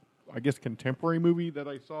last, I guess, contemporary movie that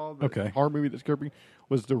I saw. Horror movie that scared me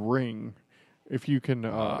was The Ring. If you can,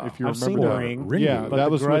 if you I've remember, seen The Ring, yeah, but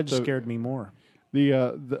that was The Grudge scared me more.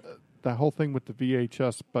 The whole thing with the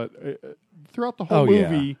VHS, but throughout the whole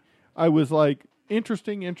movie, I was like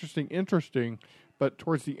interesting. but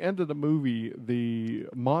towards the end of the movie, the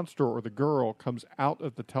monster or the girl comes out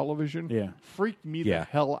of the television. Yeah. Freaked me the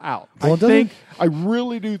hell out. Well, I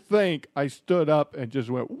really do think I stood up and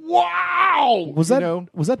just went, wow! Was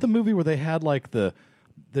that the movie where they had like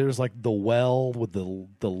there's like the well with the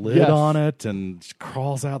lid on it and she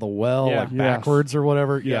crawls out of the well like backwards or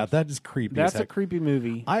whatever? Yes. Yeah, that is creepy. That's as heck. a creepy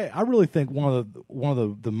movie. I really think one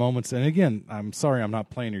of the moments, and again, I'm sorry I'm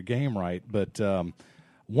not playing your game right, but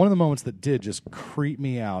one of the moments that did just creep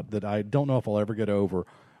me out that I don't know if I'll ever get over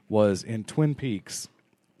was in Twin Peaks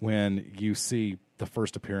when you see the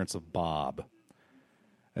first appearance of Bob.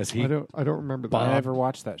 I don't remember that. I never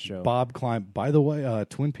watched that show. Bob climbed. By the way,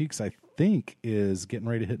 Twin Peaks, I think, is getting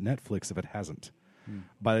ready to hit Netflix if it hasn't.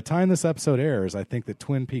 By the time this episode airs, I think that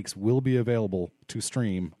Twin Peaks will be available to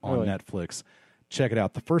stream on Netflix. Check it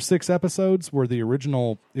out. The first 6 episodes were the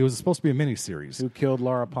original. It was supposed to be a miniseries. Who Killed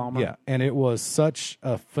Laura Palmer? Yeah, and it was such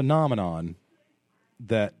a phenomenon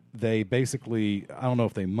that they basically, I don't know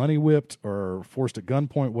if they money whipped or forced at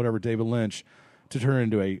gunpoint, whatever, David Lynch, to turn it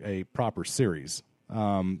into a proper series.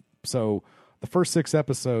 So the first 6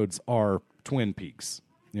 episodes are Twin Peaks.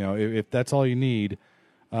 You know, if that's all you need,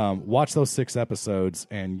 watch those 6 episodes,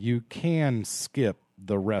 and you can skip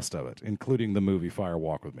the rest of it, including the movie Fire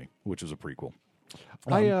Walk with Me, which is a prequel.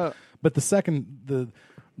 But the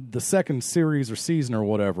second series or season or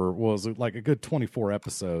whatever was like a good 24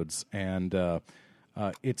 episodes, and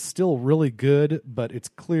it's still really good. But it's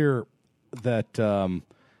clear that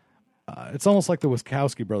it's almost like the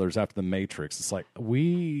Wachowski brothers after The Matrix. It's like,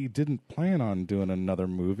 we didn't plan on doing another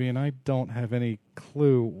movie, and I don't have any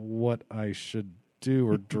clue what I should do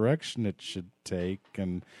or direction it should take.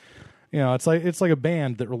 And you know, it's like a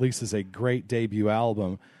band that releases a great debut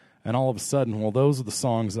album, and all of a sudden, well, those are the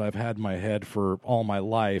songs that I've had in my head for all my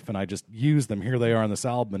life, and I just use them. Here they are on this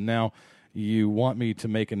album, and now you want me to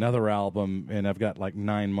make another album, and I've got like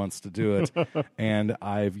 9 months to do it, and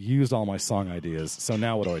I've used all my song ideas. So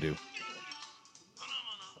now what do?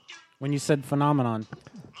 When you said phenomenon,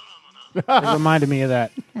 it reminded me of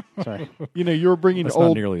that. Sorry. You know, you were bringing That's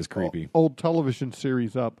not nearly as creepy. Old television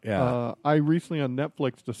series up. Yeah. I recently on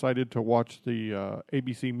Netflix decided to watch the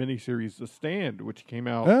ABC miniseries The Stand, which came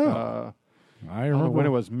out I don't know when it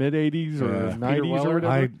was, mid-'80s or 90s or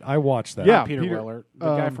whatever. I watched that. Yeah, Peter Weller,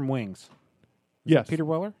 the guy from Wings. Yes. Peter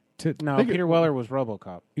Weller? No, think Peter Weller was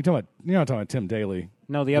RoboCop. You're not talking about Tim Daly.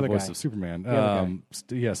 No, the other voice guy. of Superman. The other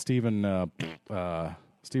guy.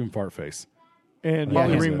 Stephen Fartface. And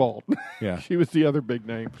Molly Ringwald. Yeah. She was the other big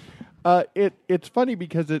name. It's funny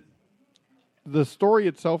because the story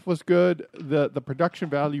itself was good. The production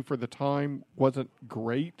value for the time wasn't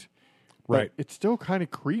great. Right. It's still kind of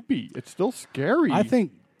creepy. It's still scary. I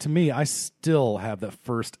think, to me, I still have the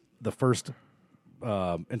first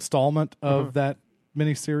installment of that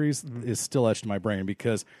miniseries is still etched in my brain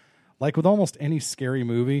because, like with almost any scary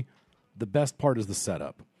movie, the best part is the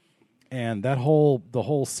setup. And the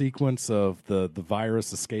whole sequence of the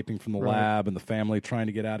virus escaping from the lab and the family trying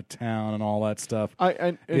to get out of town and all that stuff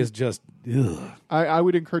is just ugh. I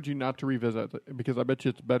would encourage you not to revisit it because I bet you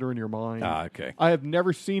it's better in your mind. Okay. I have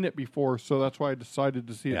never seen it before, so that's why I decided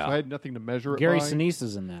to see it. So I had nothing to measure it Gary by. Sinise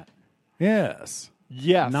is in that. Yes.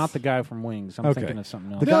 Yes. Not the guy from Wings. I'm thinking of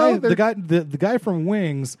something else. The guy from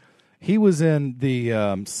Wings, he was in the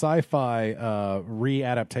sci-fi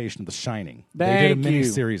readaptation of The Shining. They did a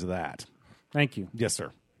mini-series of that. Thank you. Yes,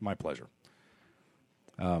 sir. My pleasure.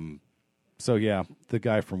 So, yeah, the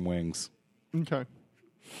guy from Wings. Okay.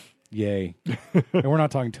 Yay. And we're not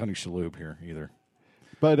talking Tony Shalhoub here either.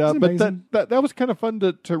 But that was kind of fun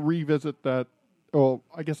to revisit that. Well,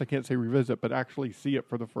 I guess I can't say revisit, but actually see it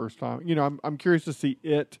for the first time. You know, I'm curious to see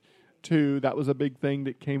it too. That was a big thing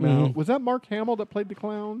that came out. Was that Mark Hamill that played the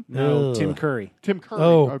clown? No, Tim Curry. Tim Curry.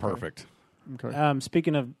 Oh, okay. Perfect. Okay.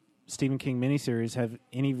 Speaking of Stephen King miniseries, have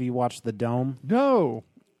any of you watched The Dome? No.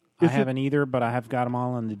 I haven't either, but I have got them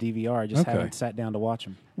all on the DVR. I just haven't sat down to watch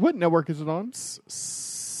them. What network is it on?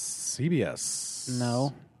 CBS.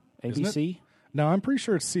 No. ABC? No, I'm pretty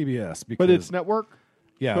sure it's CBS. Because, but it's network?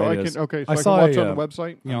 Yeah, so it I is. can I can watch on the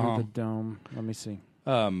website? The Dome. Let me see.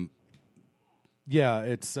 Yeah,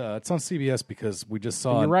 it's on CBS because we just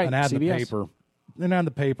saw You're right, an ad CBS. in the paper. An ad in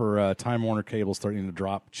the paper, Time Warner Cable's starting to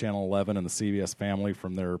drop Channel 11 and the CBS family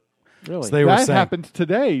from their... Really? So they were saying, happened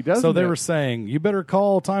today, doesn't it? So they were saying, you better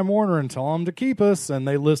call Time Warner and tell them to keep us. And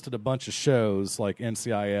they listed a bunch of shows like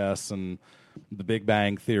NCIS and The Big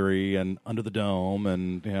Bang Theory and Under the Dome.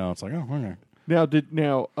 And, you know, it's like, oh, okay.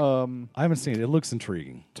 I haven't seen it. It looks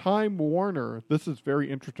intriguing. Time Warner, this is very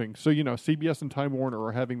interesting. So, you know, CBS and Time Warner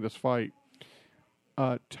are having this fight.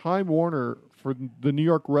 Time Warner, for the New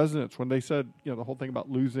York residents, when they said, the whole thing about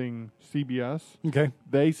losing CBS, okay,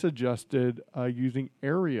 they suggested using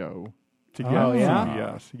Aereo to get yeah?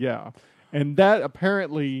 CBS. Yeah. And that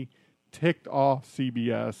apparently ticked off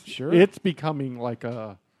CBS. Sure. It's becoming like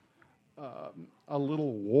a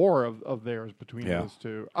little war of theirs between those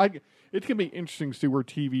two. It's going to be interesting to see where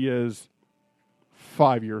TV is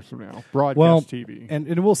 5 years from now. Broadcast TV.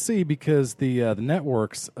 And we'll see, because the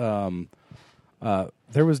networks, there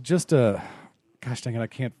was just a, gosh dang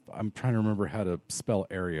it, I'm trying to remember how to spell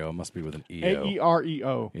Aereo. It must be with an E-O.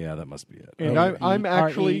 Aereo. Yeah, that must be it. And I'm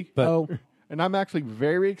actually... But, and I'm actually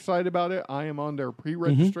very excited about it. I am on their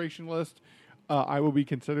pre-registration list. I will be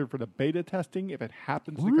considered for the beta testing if it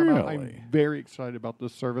happens to come out. I'm very excited about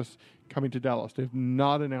this service coming to Dallas. They've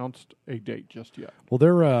not announced a date just yet. Well,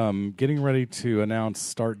 they're getting ready to announce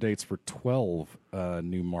start dates for 12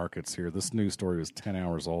 new markets here. This news story was 10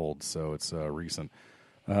 hours old, so it's recent.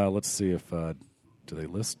 Let's see if do they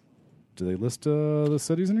list the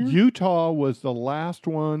cities in here? Utah was the last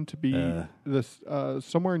one to be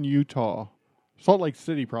somewhere in Utah. Salt Lake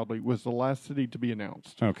City probably was the last city to be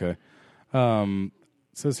announced. Okay. It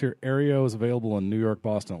says here, Aereo is available in New York,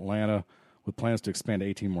 Boston, Atlanta, with plans to expand to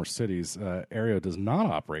 18 more cities. Aereo does not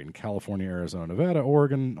operate in California, Arizona, Nevada,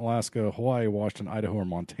 Oregon, Alaska, Hawaii, Washington, Idaho, or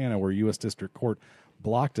Montana, where U.S. District Court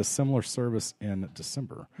blocked a similar service in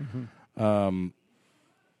December. Mm-hmm.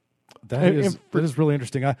 That is really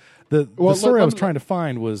interesting. The story I was trying to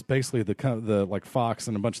find was basically the like Fox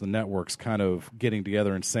and a bunch of the networks kind of getting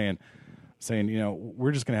together and saying,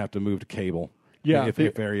 we're just going to have to move to cable. Yeah, if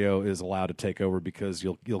Aereo is allowed to take over, because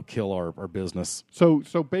you'll kill our business. So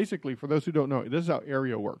basically, for those who don't know, this is how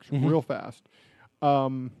Aereo works, real fast.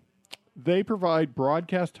 They provide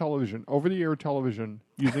broadcast television, over-the-air television,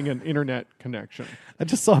 using an internet connection. I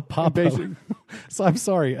just saw a pop-up. So I'm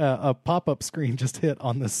sorry, a pop-up screen just hit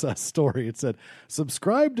on this story. It said,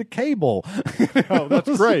 subscribe to cable. Oh,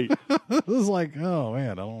 that's great. It was like, oh,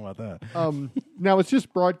 man, I don't know about that. Now, it's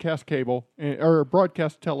just broadcast cable, or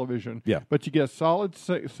broadcast television. Yeah. But you get solid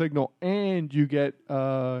signal, and you get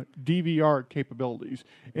DVR capabilities.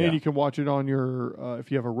 And you can watch it on your,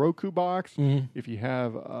 if you have a Roku box, if you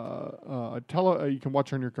have you can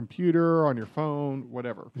watch on your computer, on your phone,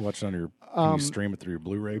 whatever. Watch it on your, can you stream it through your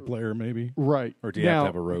Blu-ray player, maybe? Right. Or do you have to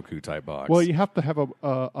have a Roku type box? Well, you have to have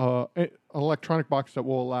an electronic box that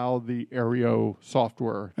will allow the Aereo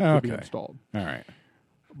software to be installed. All right.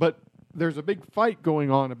 But there's a big fight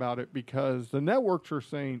going on about it, because the networks are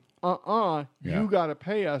saying, you got to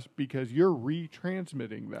pay us because you're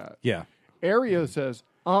retransmitting that. Yeah. Aereo says,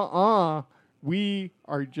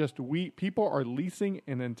 people are leasing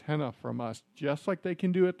an antenna from us, just like they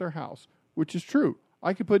can do at their house, which is true.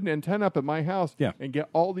 I could put an antenna up at my house and get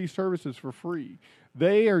all these services for free.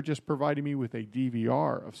 They are just providing me with a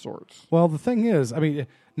DVR of sorts. Well, the thing is,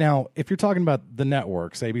 now, if you're talking about the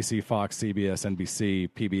networks, ABC, Fox, CBS, NBC,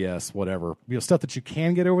 PBS, whatever, stuff that you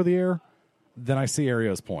can get over the air, then I see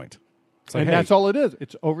Aereo's point. Like, that's all it is.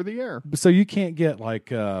 It's over the air. So you can't get like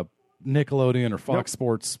Nickelodeon or Fox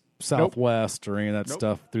Sports Southwest or any of that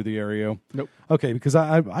stuff through the Aereo? Nope. Okay, because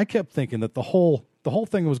I kept thinking that the whole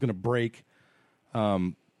thing was going to break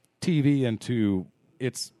TV into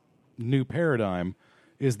its new paradigm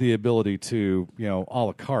is the ability to, a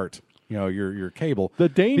la carte, your cable. The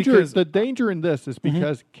danger in this is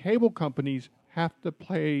because cable companies have to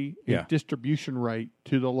pay a distribution right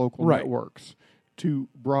to the local networks to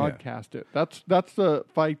broadcast it. That's the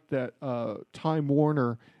fight that Time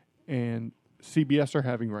Warner and CBS are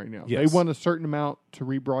having right now. Yes. They want a certain amount to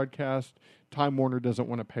rebroadcast. Time Warner doesn't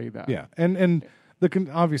want to pay that. Yeah, and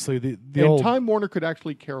obviously the Time Warner could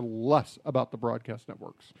actually care less about the broadcast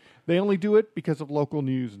networks. They only do it because of local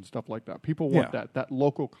news and stuff like that. People want that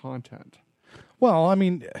local content. Well,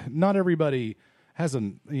 not everybody has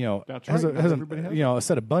a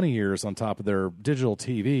set of bunny ears on top of their digital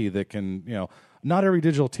TV that can, not every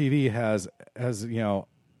digital TV has an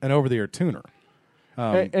over-the-air tuner.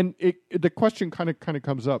 And the question kind of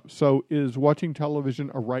comes up. So, is watching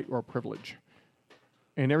television a right or a privilege?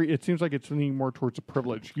 And it seems like it's leaning more towards a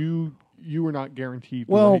privilege. You are not guaranteed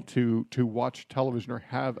the right to watch television or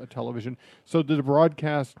have a television. So, the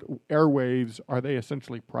broadcast airwaves, are they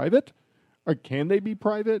essentially private, or can they be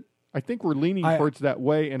private? I think we're leaning towards that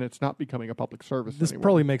way, and it's not becoming a public service This anymore.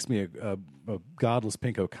 probably makes me a godless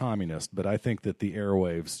pinko communist, but I think that the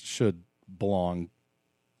airwaves should belong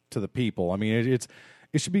to the people. It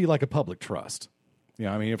should be like a public trust.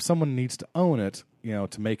 If someone needs to own it,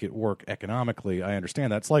 to make it work economically, I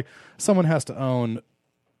understand that. It's like someone has to own,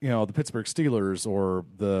 the Pittsburgh Steelers or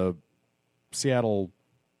the Seattle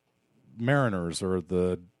Mariners or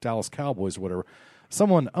the Dallas Cowboys or whatever.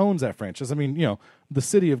 someone owns that franchise. I mean, the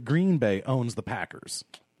city of Green Bay owns the Packers.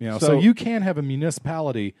 So you can have a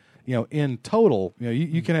municipality, in total,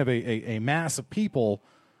 you can have a mass of people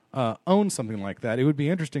own something like that. It would be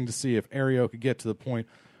interesting to see if Aereo could get to the point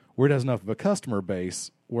where it has enough of a customer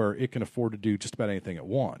base where it can afford to do just about anything it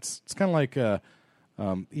wants. It's kind of like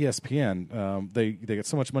ESPN. They get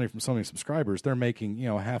so much money from so many subscribers, they're making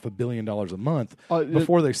 $500 million a month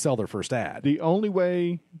before they sell their first ad. The only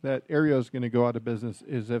way that Aereo is going to go out of business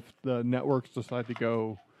is if the networks decide to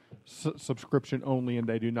go subscription only and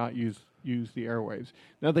they do not use the airwaves.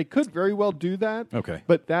 Now they could very well do that. Okay,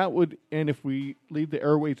 but that would, and if we leave the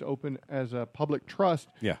airwaves open as a public trust,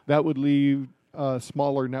 yeah, that would leave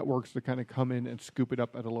smaller networks to kind of come in and scoop it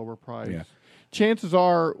up at a lower price. Yeah. Chances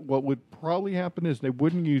are, what would probably happen is they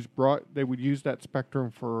wouldn't use they would use that spectrum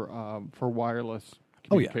for wireless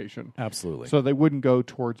communication. Oh, yeah. Absolutely. So they wouldn't go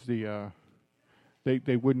towards the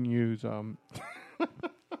they wouldn't use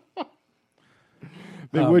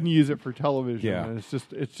they wouldn't use it for television. Yeah. And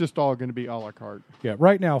it's just all going to be a la carte. Yeah.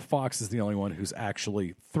 Right now, Fox is the only one who's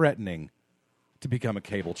actually threatening to become a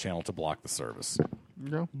cable channel to block the service.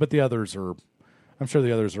 Yeah. But the others are, I'm sure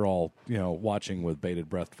the others are all, watching with bated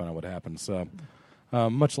breath to find out what happens.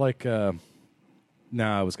 Much like, I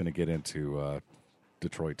was going to get into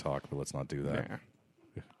Detroit talk, but let's not do that. Yeah.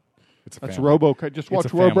 That's RoboCop. Just watch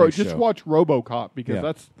RoboCop because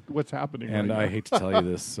that's what's happening. And right I now. hate to tell you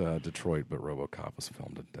this, Detroit, but RoboCop was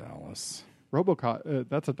filmed in Dallas. RoboCop.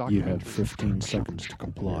 That's a documentary. You have 15 seconds to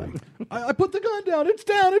comply. I put the gun down. It's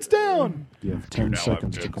down. It's down. You have 10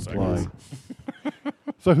 seconds to comply.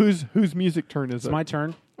 So whose music turn is it? It's my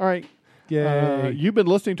turn. All right. Yay. You've been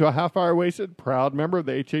listening to a Half Hour Wasted, proud member of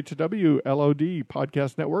the HHW LOD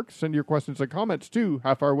Podcast Network. Send your questions and comments to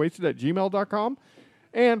halfhourwasted@gmail.com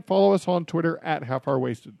and follow us on Twitter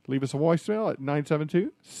 @halfhourwasted. Leave us a voicemail at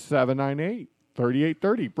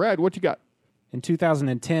 972-798-3830. Brad, what you got? In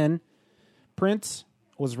 2010, Prince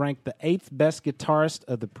was ranked the 8th best guitarist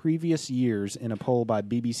of the previous years in a poll by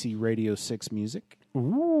BBC Radio 6 Music.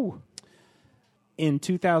 Ooh. In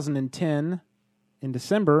 2010, in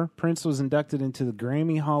December, Prince was inducted into the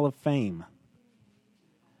Grammy Hall of Fame.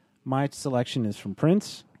 My selection is from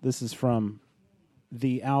Prince. This is from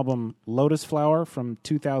the album Lotus Flower from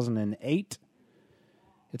 2008.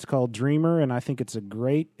 It's called Dreamer, and I think it's a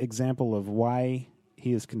great example of why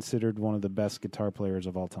he is considered one of the best guitar players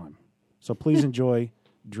of all time. So please enjoy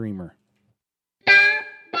Dreamer.